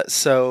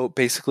 So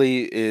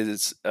basically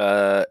is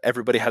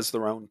everybody has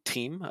their own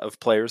team of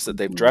players that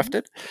they've Mhm.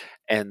 drafted.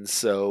 And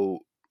so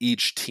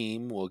each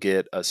team will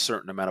get a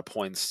certain amount of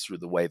points through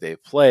the way they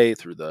play,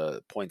 through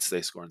the points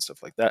they score and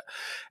stuff like that.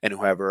 And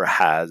whoever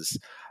has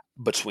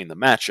between the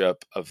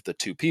matchup of the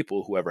two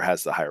people, whoever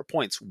has the higher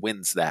points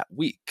wins that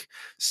week.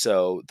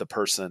 So the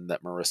person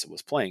that Marissa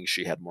was playing,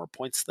 she had more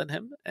points than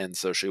him, and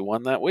so she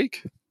won that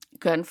week.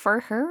 Good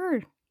for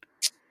her.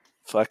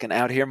 Fucking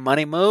out here,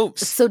 money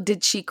moves. So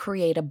did she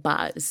create a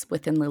buzz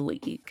within the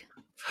league?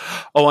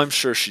 Oh, I'm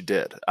sure she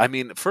did. I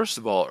mean, first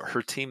of all,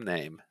 her team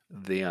name,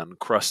 the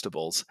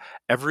Uncrustables,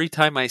 every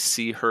time I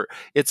see her,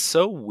 it's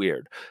so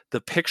weird. The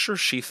picture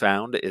she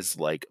found is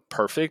like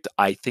perfect.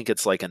 I think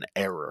it's like an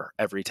error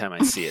every time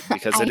I see it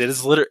because I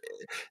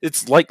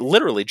it's like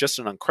literally just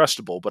an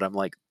Uncrustable, but I'm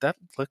like, that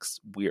looks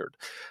weird.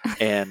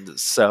 And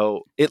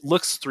so it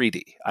looks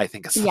 3D, I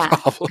think is the yeah.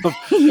 problem.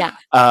 Yeah.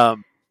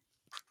 Um,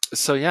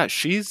 so yeah,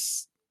 she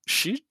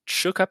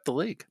shook up the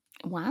league.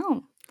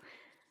 Wow.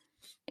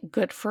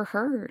 Good for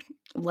her.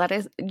 You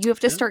have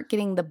to Yeah. start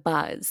getting the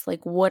buzz.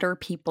 Like, what are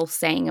people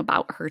saying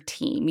about her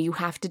team? You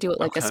have to do it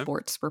like a Okay.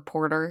 sports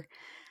reporter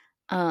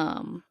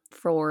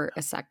for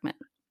a segment.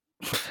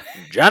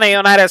 Johnny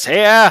Unitas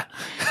here.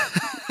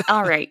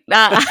 All right.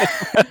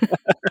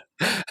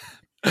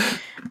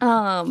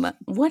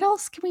 What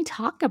else can we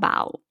talk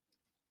about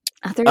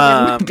other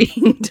than Um,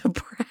 being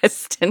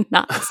depressed and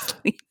not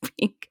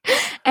sleeping?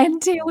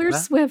 And Taylor that-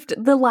 Swift.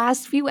 The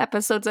last few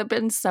episodes have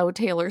been so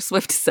Taylor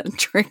Swift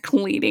centric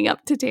leading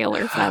up to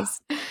Taylorfest.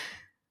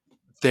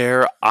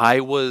 I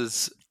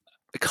was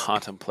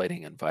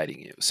contemplating inviting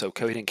you. So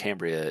Coheed and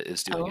Cambria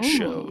is doing a Oh,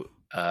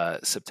 show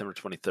September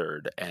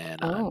 23rd,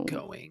 and I'm oh,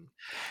 going.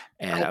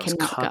 And I I was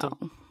cannot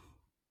go.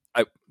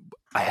 I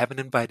I haven't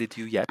invited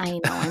you yet. I know.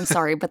 I'm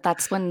sorry, but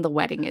that's when the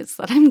wedding is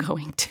that I'm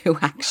going to,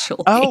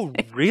 actually. Oh,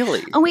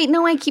 really? Oh, wait,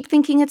 no, I keep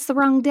thinking it's the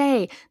wrong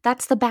day.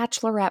 That's the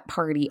bachelorette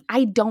party.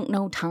 I don't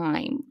know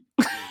time.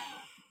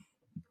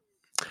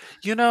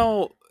 You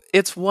know,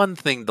 it's one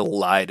thing to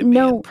lie to me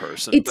in No,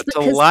 person, it's but to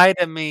because, lie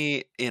to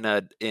me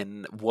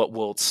in what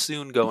will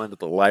soon go into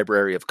the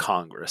Library of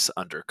Congress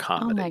under oh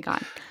my comedy.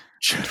 God.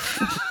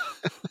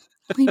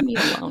 Leave me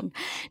alone.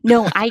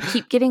 No, I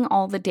keep getting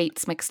all the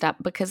dates mixed up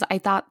because I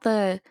thought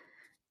the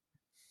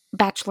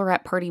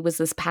bachelorette party was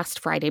this past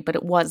Friday, but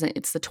it wasn't.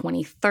 It's the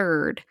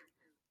 23rd.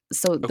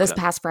 So this Okay.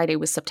 past Friday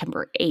was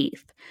September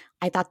 8th.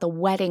 I thought the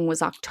wedding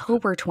was Okay.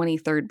 October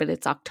 23rd, but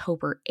it's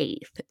October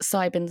 8th. So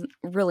I've been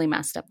really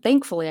messed up.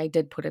 Thankfully, I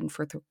did put in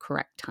for the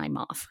correct time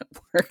off at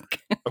work.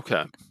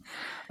 Okay.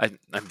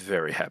 I'm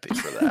very happy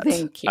for that.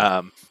 Thank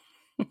you.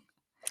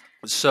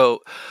 So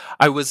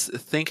I was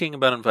thinking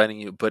about inviting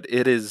you, but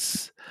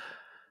It's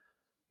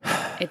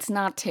not it's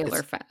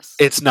Taylorfest.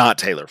 it's not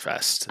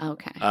Taylorfest.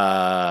 Okay.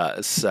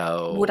 Would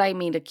So I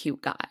meet a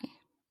cute guy?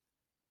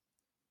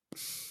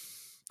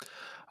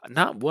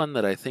 Not one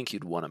that I think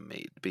you'd want to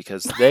meet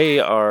because they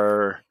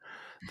are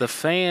the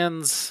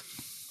fans.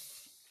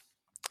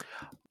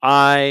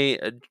 I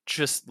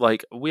just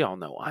like, we all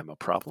know I'm a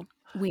problem.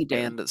 We do.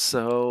 And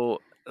so,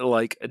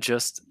 like,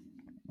 just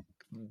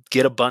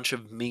get a bunch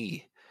of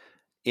me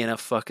in a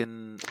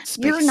fucking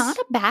You're not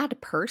space. a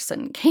bad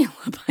person,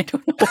 Caleb. I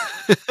don't know.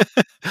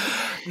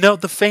 No,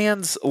 the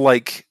fans,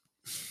 like,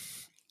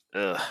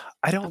 I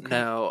don't Okay.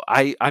 know.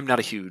 I'm not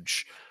a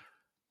huge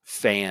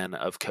fan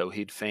of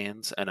Coheed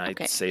fans, and I'd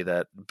Okay. say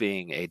that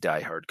being a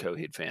diehard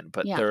Coheed fan,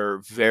 but Yeah. they're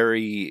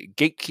very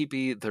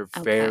gatekeepy, they're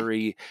Okay.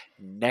 very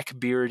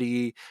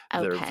neckbeardy,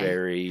 they're Okay.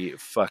 very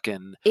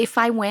fucking If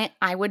I went,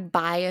 I would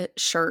buy a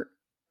shirt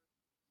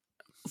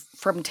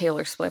from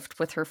Taylor Swift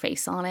with her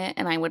face on it,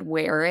 and I would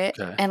wear it,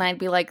 okay. and I'd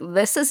be like,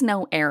 "This is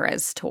no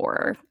Eras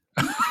tour."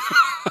 I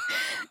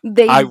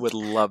They would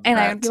love and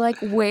I would be that. like,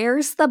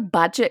 "Where's the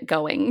budget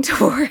going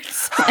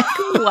towards? Like,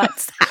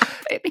 what's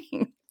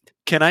happening?"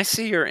 Can I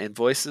see your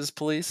invoices,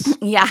 please?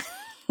 Yeah.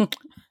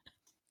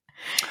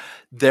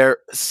 There,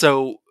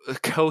 so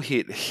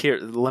Coheed here.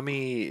 Let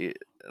me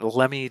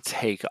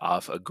take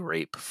off a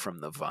grape from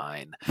the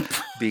vine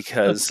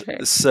because Okay.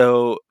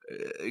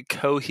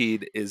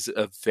 Coheed is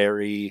a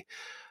very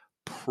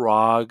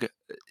prog.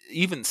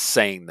 Even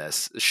saying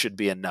this should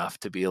be enough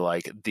to be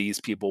like, these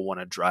people want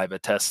to drive a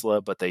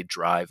Tesla, but they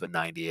drive a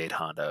 '98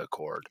 Honda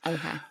Accord.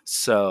 Okay.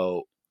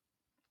 So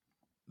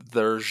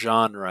their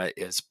genre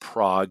is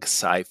prog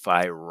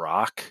sci-fi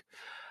rock.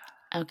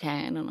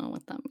 Okay, I don't know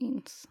what that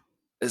means.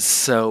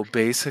 So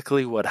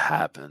basically, what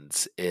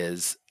happens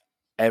is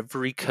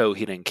every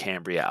Coheed and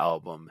Cambria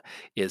album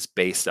is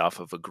based off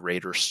of a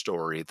greater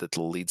story that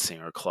the lead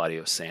singer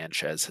Claudio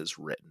Sanchez has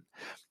written.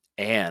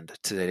 And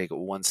to take it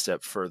one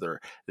step further,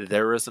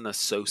 there is an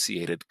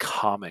associated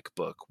comic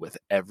book with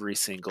every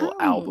single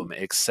Oh. album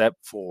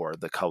except for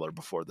The Color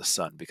Before the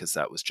Sun, because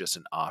that was just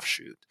an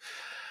offshoot.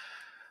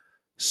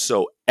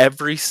 So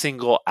every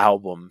single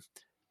album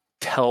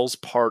tells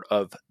part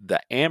of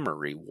the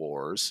Amory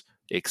Wars,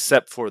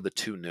 except for the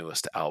two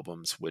newest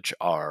albums, which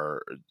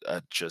are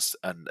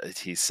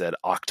he said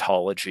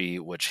Octology,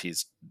 which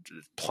he's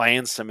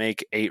plans to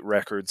make 8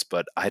 records,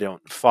 but I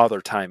don't.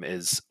 Father Time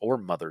is, or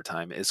Mother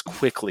Time is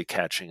quickly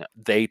catching up.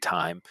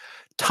 Time.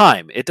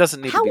 It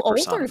doesn't need to How be old are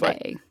personified.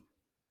 they?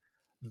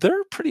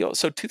 They're pretty old.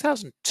 So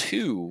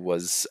 2002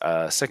 was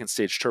Second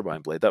Stage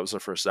Turbine Blade. That was their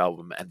first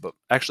album, and but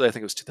actually I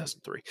think it was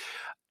 2003.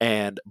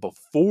 And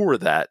before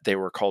that, they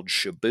were called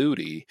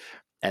Shabuti,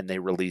 and they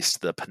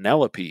released the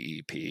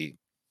Penelope EP.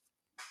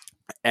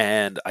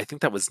 And I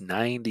think that was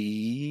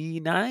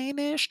 99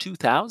 ish,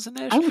 2000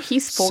 ish. Oh,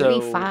 he's So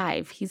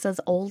 45. He's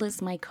as old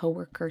as my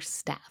coworker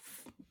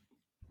Steph.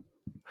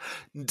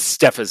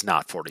 Steph is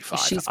not 45.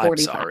 She's I'm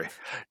sorry. 45.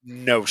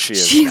 No, she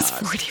is She's not.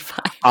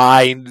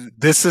 45.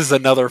 This is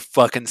another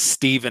fucking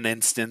Steven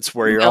instance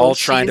where you're No, all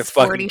she trying to is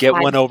fucking get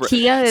 45. one over.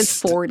 Kia is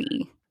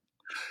 40.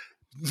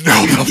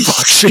 No, the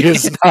fuck she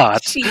is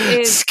not. She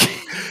is.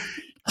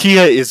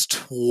 Kia is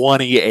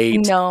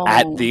 28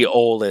 at No. the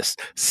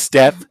oldest.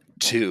 Steph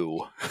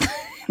 2.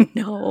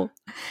 No.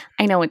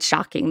 I know it's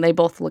shocking. They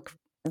both look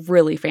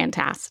really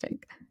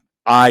fantastic.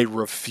 I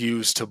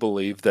refuse to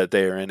believe that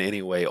they are in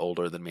any way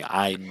older than me.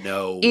 I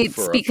know It's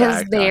for a because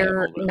fact I am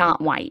they're older not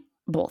than white.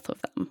 Both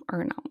of them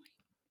are not white.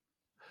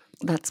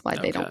 That's why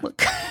they don't Okay.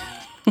 look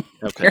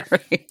Okay.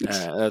 their age.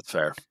 That's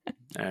fair.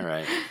 All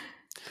right.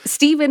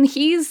 Steven,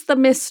 he's the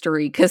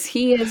mystery because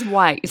he is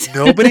white.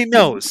 Nobody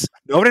knows.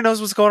 Nobody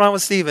knows what's going on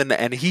with Steven,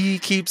 and he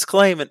keeps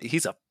claiming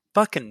he's a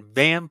fucking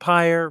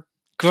vampire.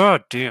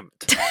 God damn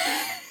it.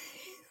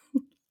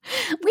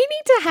 We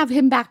need to have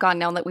him back on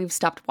now that we've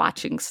stopped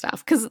watching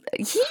stuff because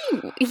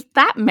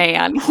that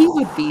man, he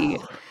would be.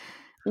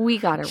 We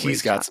gotta. He's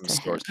reach got out some to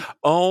stories. him.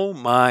 Oh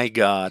my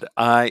god.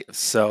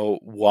 So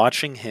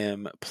watching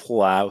him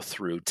plow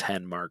through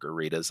 10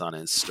 margaritas on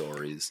his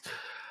stories.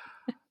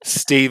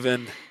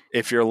 Steven,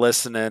 if you're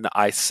listening,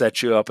 I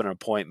set you up an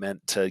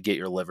appointment to get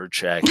your liver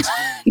checked.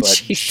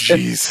 But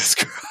Jesus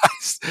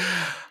Christ.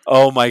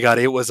 Oh my god,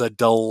 it was a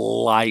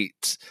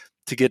delight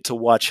to get to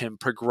watch him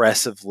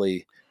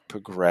progressively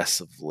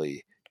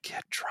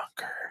get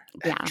drunker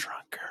and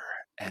drunker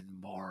and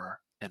more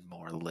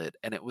lit.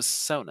 And it was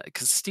so nice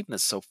because Steven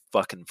is so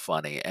fucking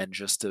funny, and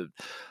just to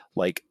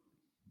like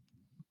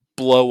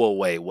blow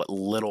away what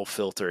little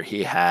filter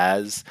he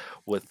has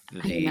with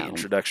the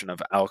introduction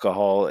of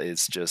alcohol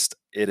is just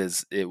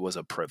it was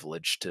a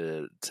privilege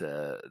to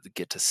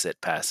get to sit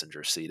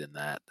passenger seat in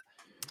that.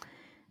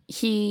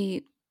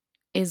 He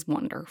is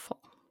wonderful.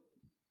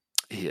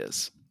 He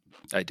is.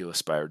 I do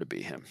aspire to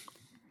be him.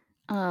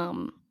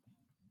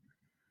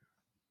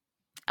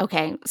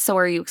 Okay, so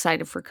are you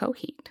excited for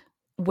Coheed?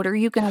 What are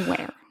you gonna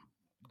wear?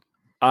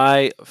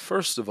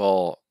 First of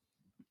all,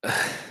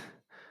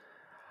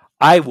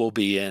 I will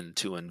be in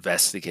to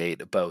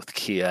investigate both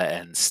Kia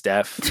and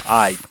Steph.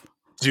 I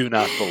do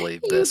not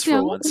believe this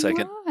for 1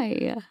 second.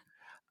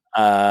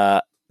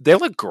 Why? They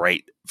look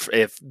great.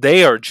 If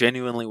they are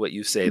genuinely what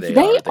you say they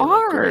are, they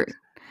look great.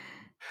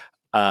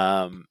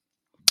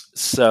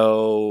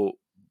 So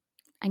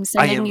I'm I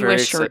sending am you a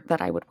very excited. shirt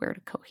that I would wear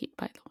to Coheed,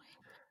 by the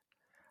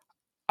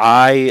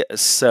way.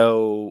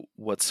 So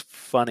what's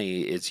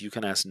funny is you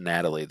can ask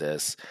Natalie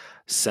this.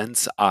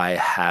 Since I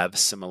have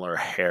similar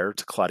hair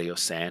to Claudio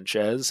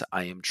Sanchez,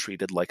 I am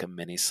treated like a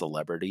mini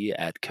celebrity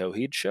at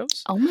Coheed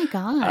shows. Oh my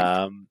god.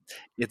 Um,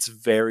 it's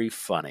very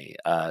funny.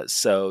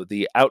 So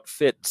the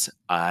outfit,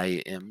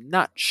 I am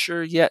not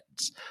sure yet,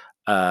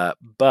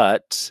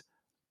 but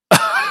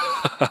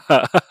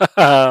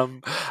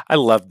I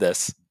love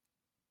this.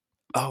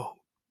 Oh,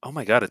 oh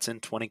my God, it's in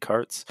 20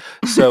 carts.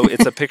 So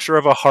it's a picture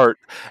of a heart,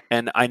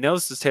 and I know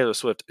this is Taylor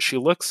Swift. She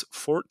looks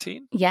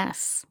 14.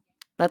 Yes.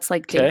 That's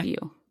like Okay.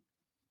 debut.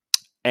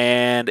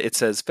 And it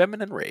says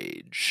Feminine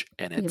Rage.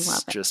 And We love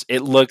it's it. just,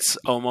 it looks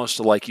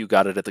almost like you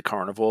got it at the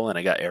carnival and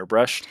it got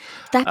airbrushed.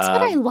 That's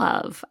what I Um,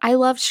 love. I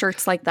love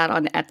shirts like that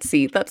on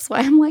Etsy. That's why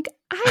I'm like,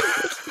 I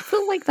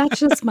feel like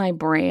that's just my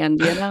brand,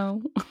 you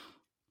know?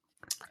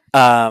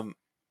 um,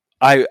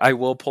 I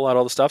will pull out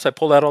all the stops. I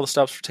pulled out all the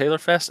stops for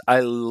Taylorfest. I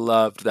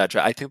loved that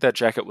jacket. I think that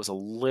jacket was a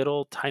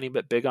little tiny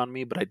bit big on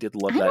me, but I did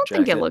love I that don't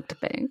think it jacket.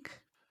 looked big.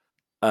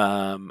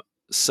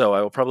 So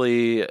I will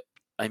probably,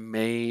 I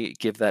may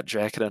give that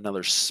jacket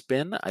another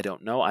spin. I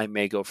don't know. I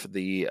may go for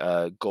the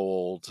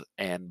gold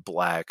and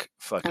black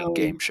fucking Oh.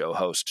 game show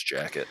host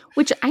jacket.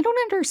 Which I don't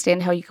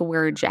understand how you could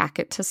wear a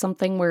jacket to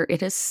something where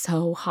it is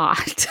so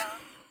hot.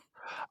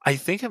 I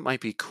think it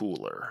might be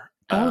cooler.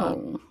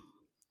 Oh.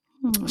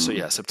 So Hmm.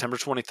 yeah, September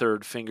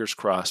 23rd, fingers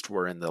crossed,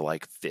 we're in the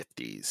like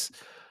 50s.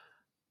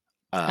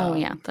 Oh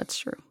yeah, Um, that's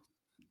true.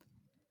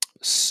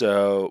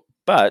 so,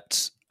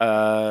 but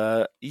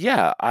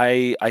yeah,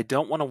 I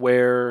don't want to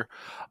wear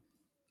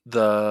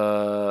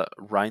the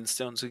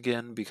rhinestones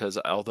again because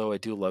although I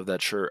do love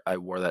that shirt, I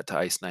wore that to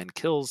Ice Nine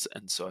Kills,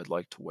 and so I'd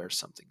like to wear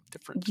something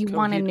different to You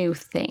want a Coheed. new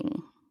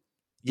thing.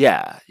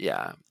 Yeah,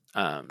 yeah.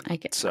 Um, I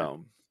get that.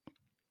 so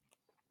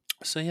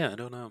so yeah, I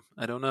don't know.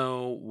 I don't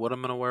know what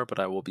I'm gonna wear, but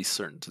I will be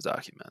certain to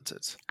document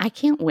it. I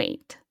can't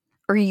wait.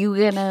 Are you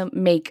gonna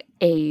make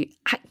a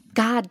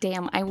God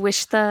damn, I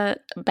wish the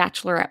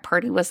bachelorette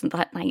party wasn't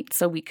that night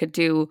so we could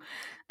do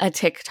a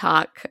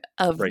TikTok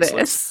of Bracelets.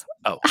 this.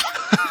 Oh.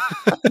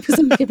 Because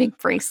I'm giving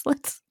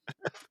bracelets.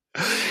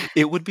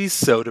 It would be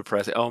so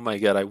depressing. Oh my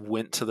god, I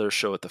went to their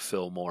show at the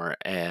Fillmore,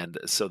 and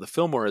so the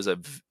Fillmore is a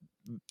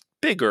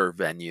bigger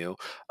venue.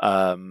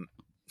 Um,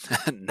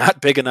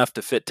 not big enough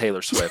to fit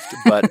Taylor Swift,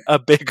 but a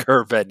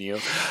bigger venue.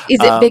 Is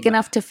it big Um,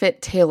 enough to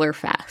fit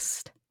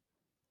Taylorfest?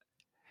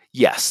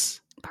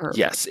 yes, Perfect.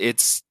 yes,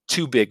 it's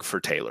too big for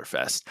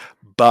Taylorfest,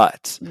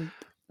 but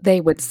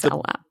They would the,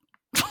 sell out.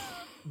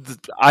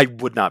 I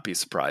would not be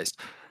surprised.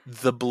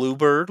 The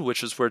Bluebird,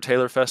 which is where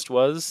Taylorfest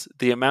was,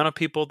 the amount of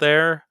people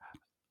there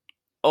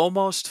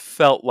almost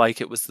felt like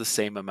it was the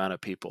same amount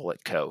of people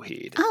at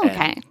Coheed, Oh,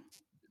 okay.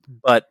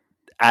 but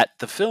at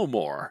the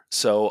Fillmore,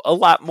 so a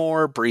lot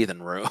more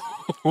breathing room.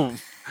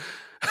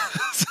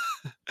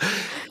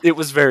 It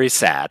was very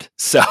sad.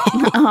 So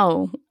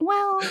Oh,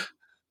 well,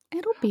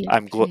 it'll be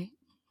I'm okay.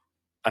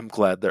 I'm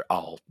glad that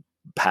I'll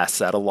pass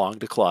that along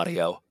to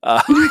Claudio.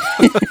 Let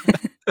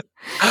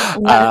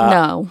him Uh,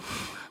 know.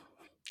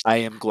 I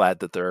am glad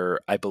that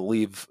I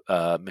believe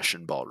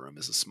Mission Ballroom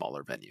is a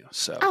smaller venue.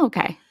 So Oh,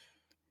 okay.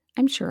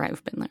 I'm sure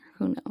I've been there.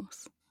 Who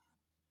knows?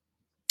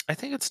 I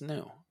think it's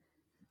new.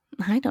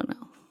 I don't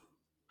know.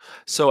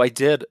 So I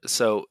did.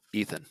 So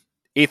Ethan,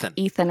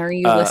 Ethan, are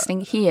you uh,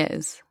 listening? He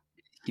is.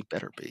 he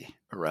better be,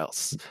 or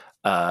else.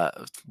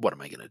 What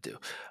am I gonna do?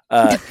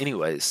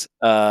 Anyways,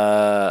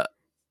 I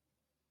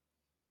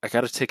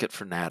got a ticket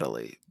for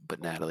Natalie,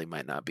 but Natalie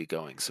might not be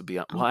going. So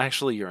well, Oh,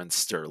 actually, you're in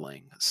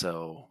Sterling,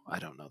 so I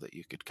don't know that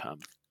you could come.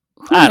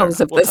 who I don't know.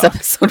 knows if We'll this talk.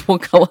 episode will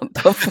go up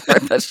before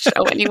the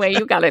show anyway?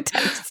 You gotta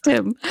text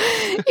him.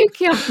 You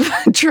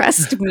can't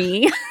trust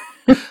me.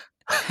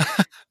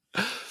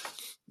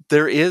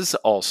 There is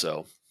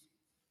also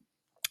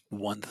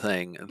one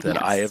thing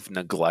that I Yes. have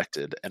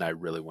neglected and I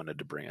really wanted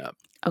to bring up.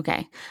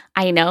 Okay.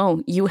 I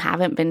know you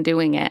haven't been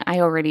doing it.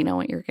 I already know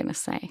what you're gonna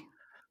say.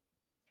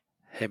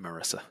 Hey,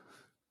 Marissa,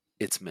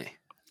 it's me.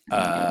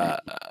 I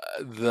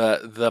knew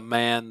it. The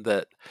man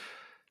that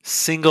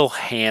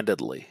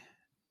single-handedly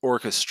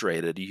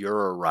orchestrated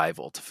your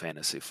arrival to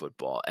fantasy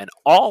football, and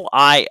all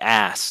I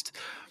asked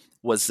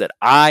was that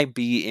I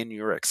be in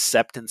your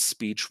acceptance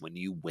speech when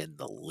you win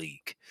the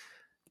league.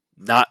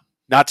 Not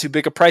too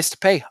big a price to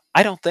pay,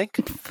 I don't think,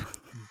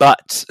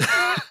 but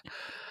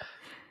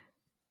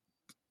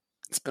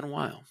it's been a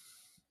while.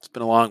 It's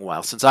been a long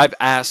while since I've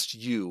asked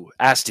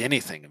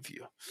anything of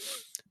you.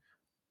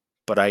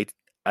 But I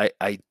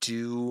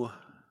do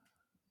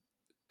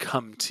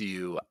come to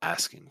you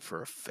asking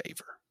for a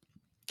favor.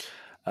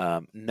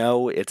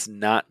 No, it's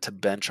not to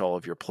bench all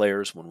of your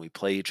players when we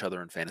play each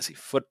other in fantasy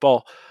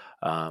football.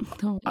 Oh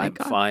my I'm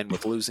god. fine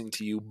with losing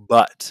to you,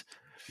 but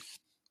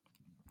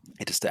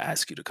it is to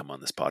ask you to come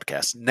on this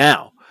podcast.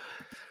 Now,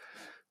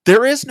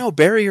 there is no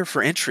barrier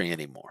for entry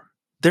anymore.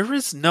 There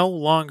is no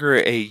longer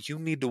you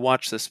need to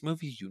watch this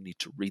movie, you need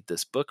to read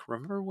this book.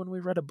 Remember when we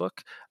read a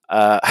book?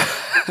 Uh,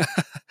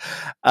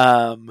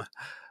 um,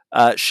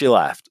 She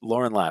laughed.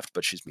 Lauren laughed,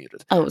 but she's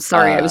muted. Oh,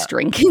 sorry, I was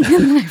drinking and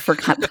then I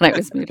forgot that I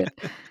was muted.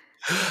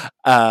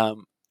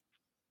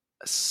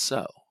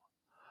 So,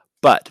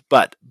 but,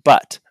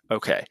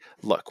 okay,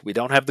 look, we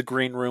don't have the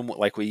green room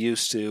like we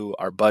used to.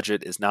 Our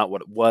budget is not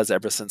what it was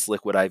ever since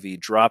Liquid IV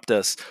dropped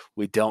us.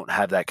 We don't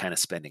have that kind of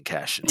spending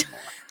cash anymore.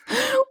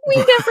 We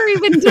never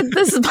even did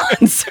the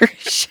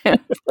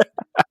sponsorship.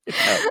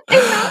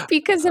 And not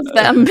because of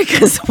them,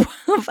 because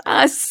of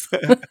us.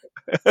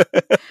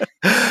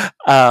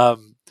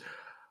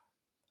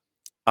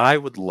 I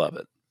would love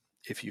it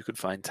if you could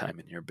find time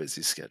in your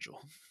busy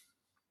schedule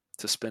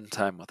to spend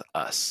time with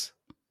us.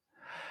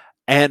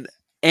 And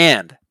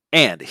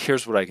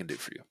here's what I can do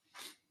for you.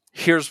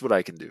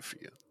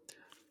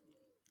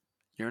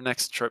 Your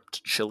next trip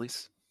to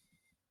Chili's,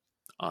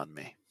 on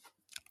me.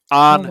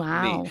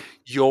 On me.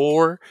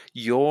 Your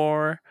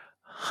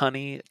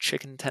honey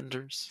chicken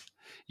tenders,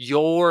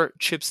 your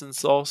chips and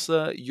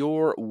salsa,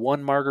 your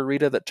one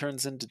margarita that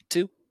turns into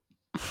two.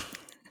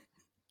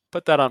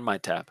 Put that on my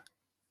tab.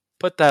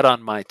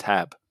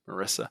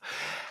 Marissa.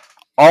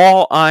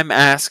 All I'm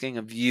asking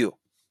of you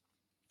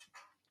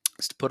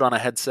is to put on a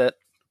headset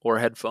or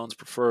headphones,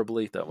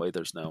 preferably. That way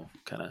there's no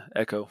kind of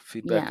echo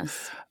feedback.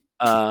 Yes.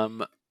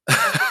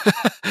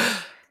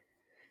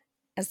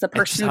 As the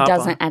person who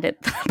doesn't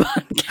edit the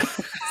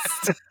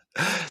podcast.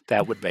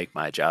 That would make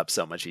my job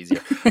so much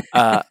easier.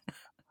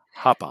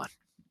 Hop on.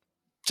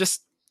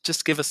 Just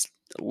give us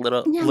a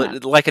little,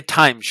 like a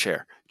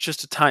timeshare.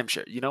 Just a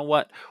timeshare. You know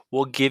what?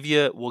 We'll give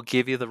you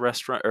the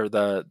restaurant or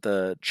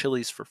the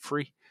Chili's for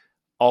free.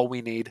 All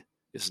we need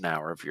is an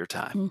hour of your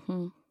time.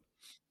 Mm-hmm.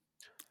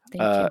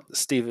 Thank you.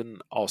 Stephen,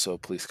 also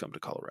please come to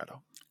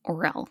Colorado.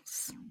 Or else.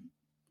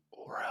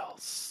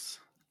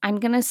 I'm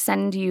going to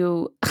send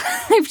you,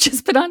 I've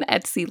just been on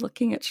Etsy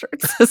looking at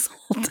shirts this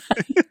whole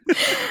time.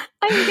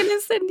 I'm going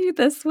to send you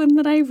this one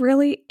that I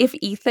really, if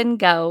Ethan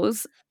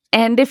goes,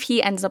 and if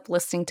he ends up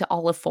listening to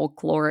all of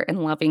Folklore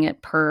and loving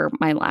it per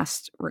my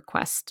last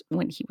request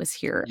when he was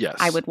here, yes,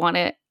 I would want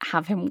to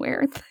have him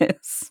wear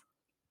this.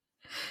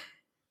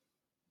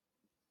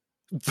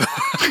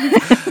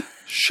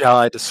 Shall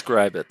I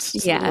describe it to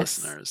yes. the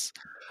listeners?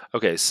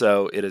 Okay,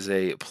 so it is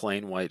a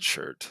plain white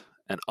shirt,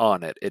 and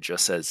on it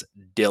just says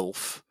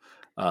DILF,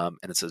 and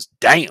it says,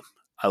 "Damn,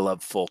 I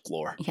love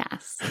Folklore."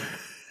 Yes.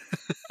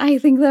 I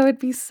think that would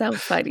be so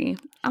funny.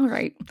 All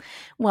right.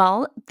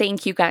 Well,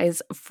 thank you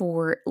guys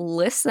for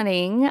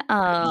listening.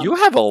 You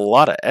have a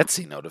lot of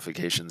Etsy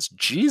notifications.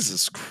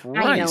 Jesus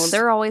Christ. I know.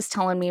 They're always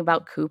telling me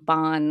about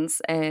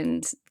coupons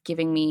and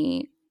giving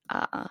me,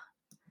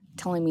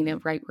 telling me to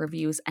write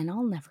reviews, and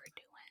I'll never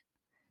do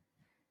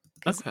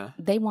it. Okay.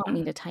 They want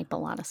me to type a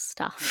lot of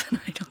stuff, and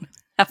I don't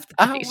have the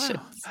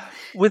patience. Wow.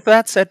 With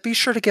that said, be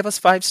sure to give us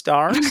 5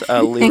 stars.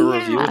 Leave a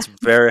review. It's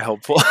very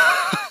helpful.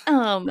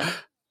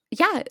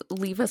 Yeah,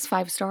 leave us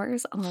 5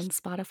 stars on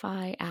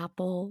Spotify,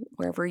 Apple,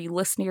 wherever you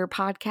listen to your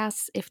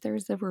podcasts, if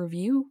there's a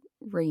review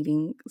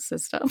rating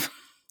system.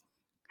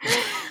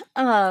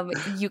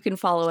 You can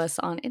follow us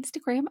on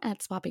Instagram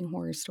at Swapping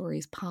Horror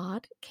Stories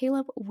Pod.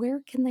 Caleb,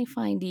 where can they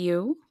find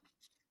you?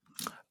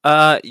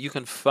 You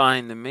can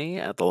find me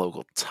at the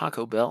local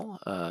Taco Bell,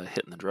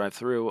 hitting the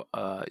drive-thru.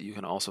 You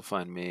can also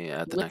find me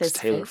at the next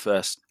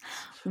Taylorfest.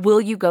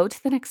 Will you go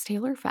to the next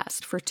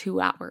Taylorfest for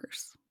 2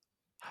 hours?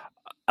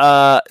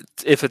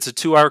 If it's a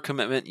 2-hour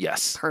commitment,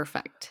 yes.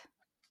 Perfect.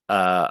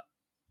 Yeah,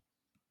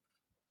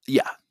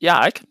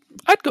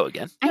 I'd go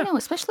again. I know,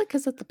 especially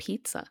because of the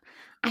pizza.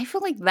 I feel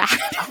like that.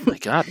 Oh my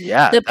god,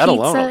 yeah. The that pizza,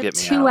 alone will get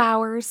me 2 out.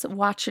 hours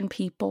watching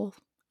people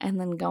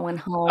and then going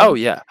home. Oh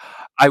yeah.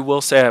 I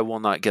will say I will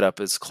not get up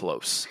as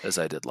close as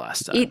I did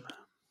last time.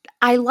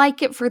 I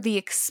like it for the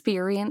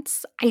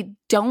experience. I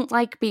don't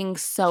like being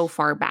so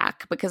far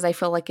back because I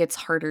feel like it's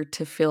harder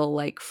to feel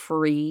like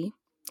free.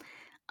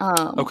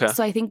 Okay.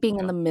 So I think being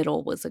in the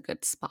middle was a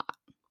good spot.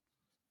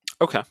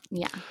 Okay.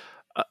 Yeah.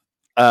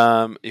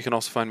 You can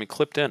also find me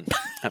clipped in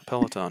at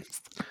Peloton.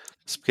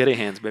 Spaghetti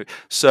hands, baby.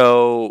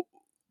 So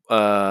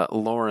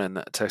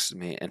Lauren texted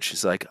me and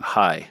she's like,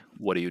 "Hi,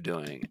 what are you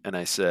doing?" And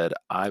I said,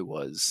 I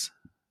was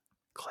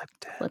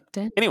clipped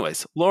in.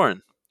 Anyways,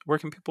 Lauren, where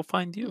can people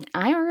find you?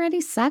 I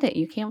already said it.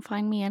 You can't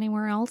find me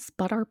anywhere else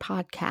but our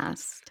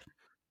podcast.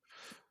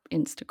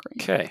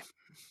 Instagram. Okay.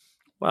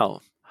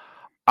 Well,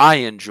 I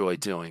enjoy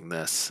doing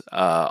this,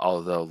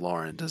 although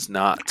Lauren does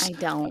not. I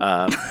don't.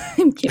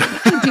 I'm kidding.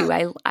 I do.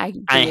 I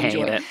hate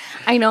it.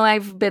 I know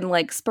I've been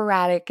like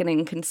sporadic and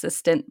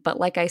inconsistent, but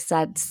like I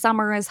said,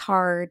 summer is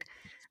hard.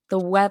 The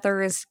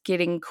weather is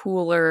getting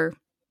cooler.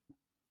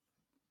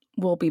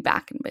 We'll be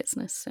back in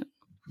business soon.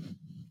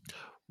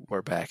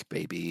 We're back,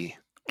 baby.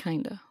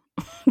 Kinda.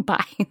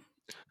 Bye.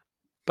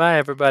 Bye,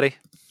 everybody.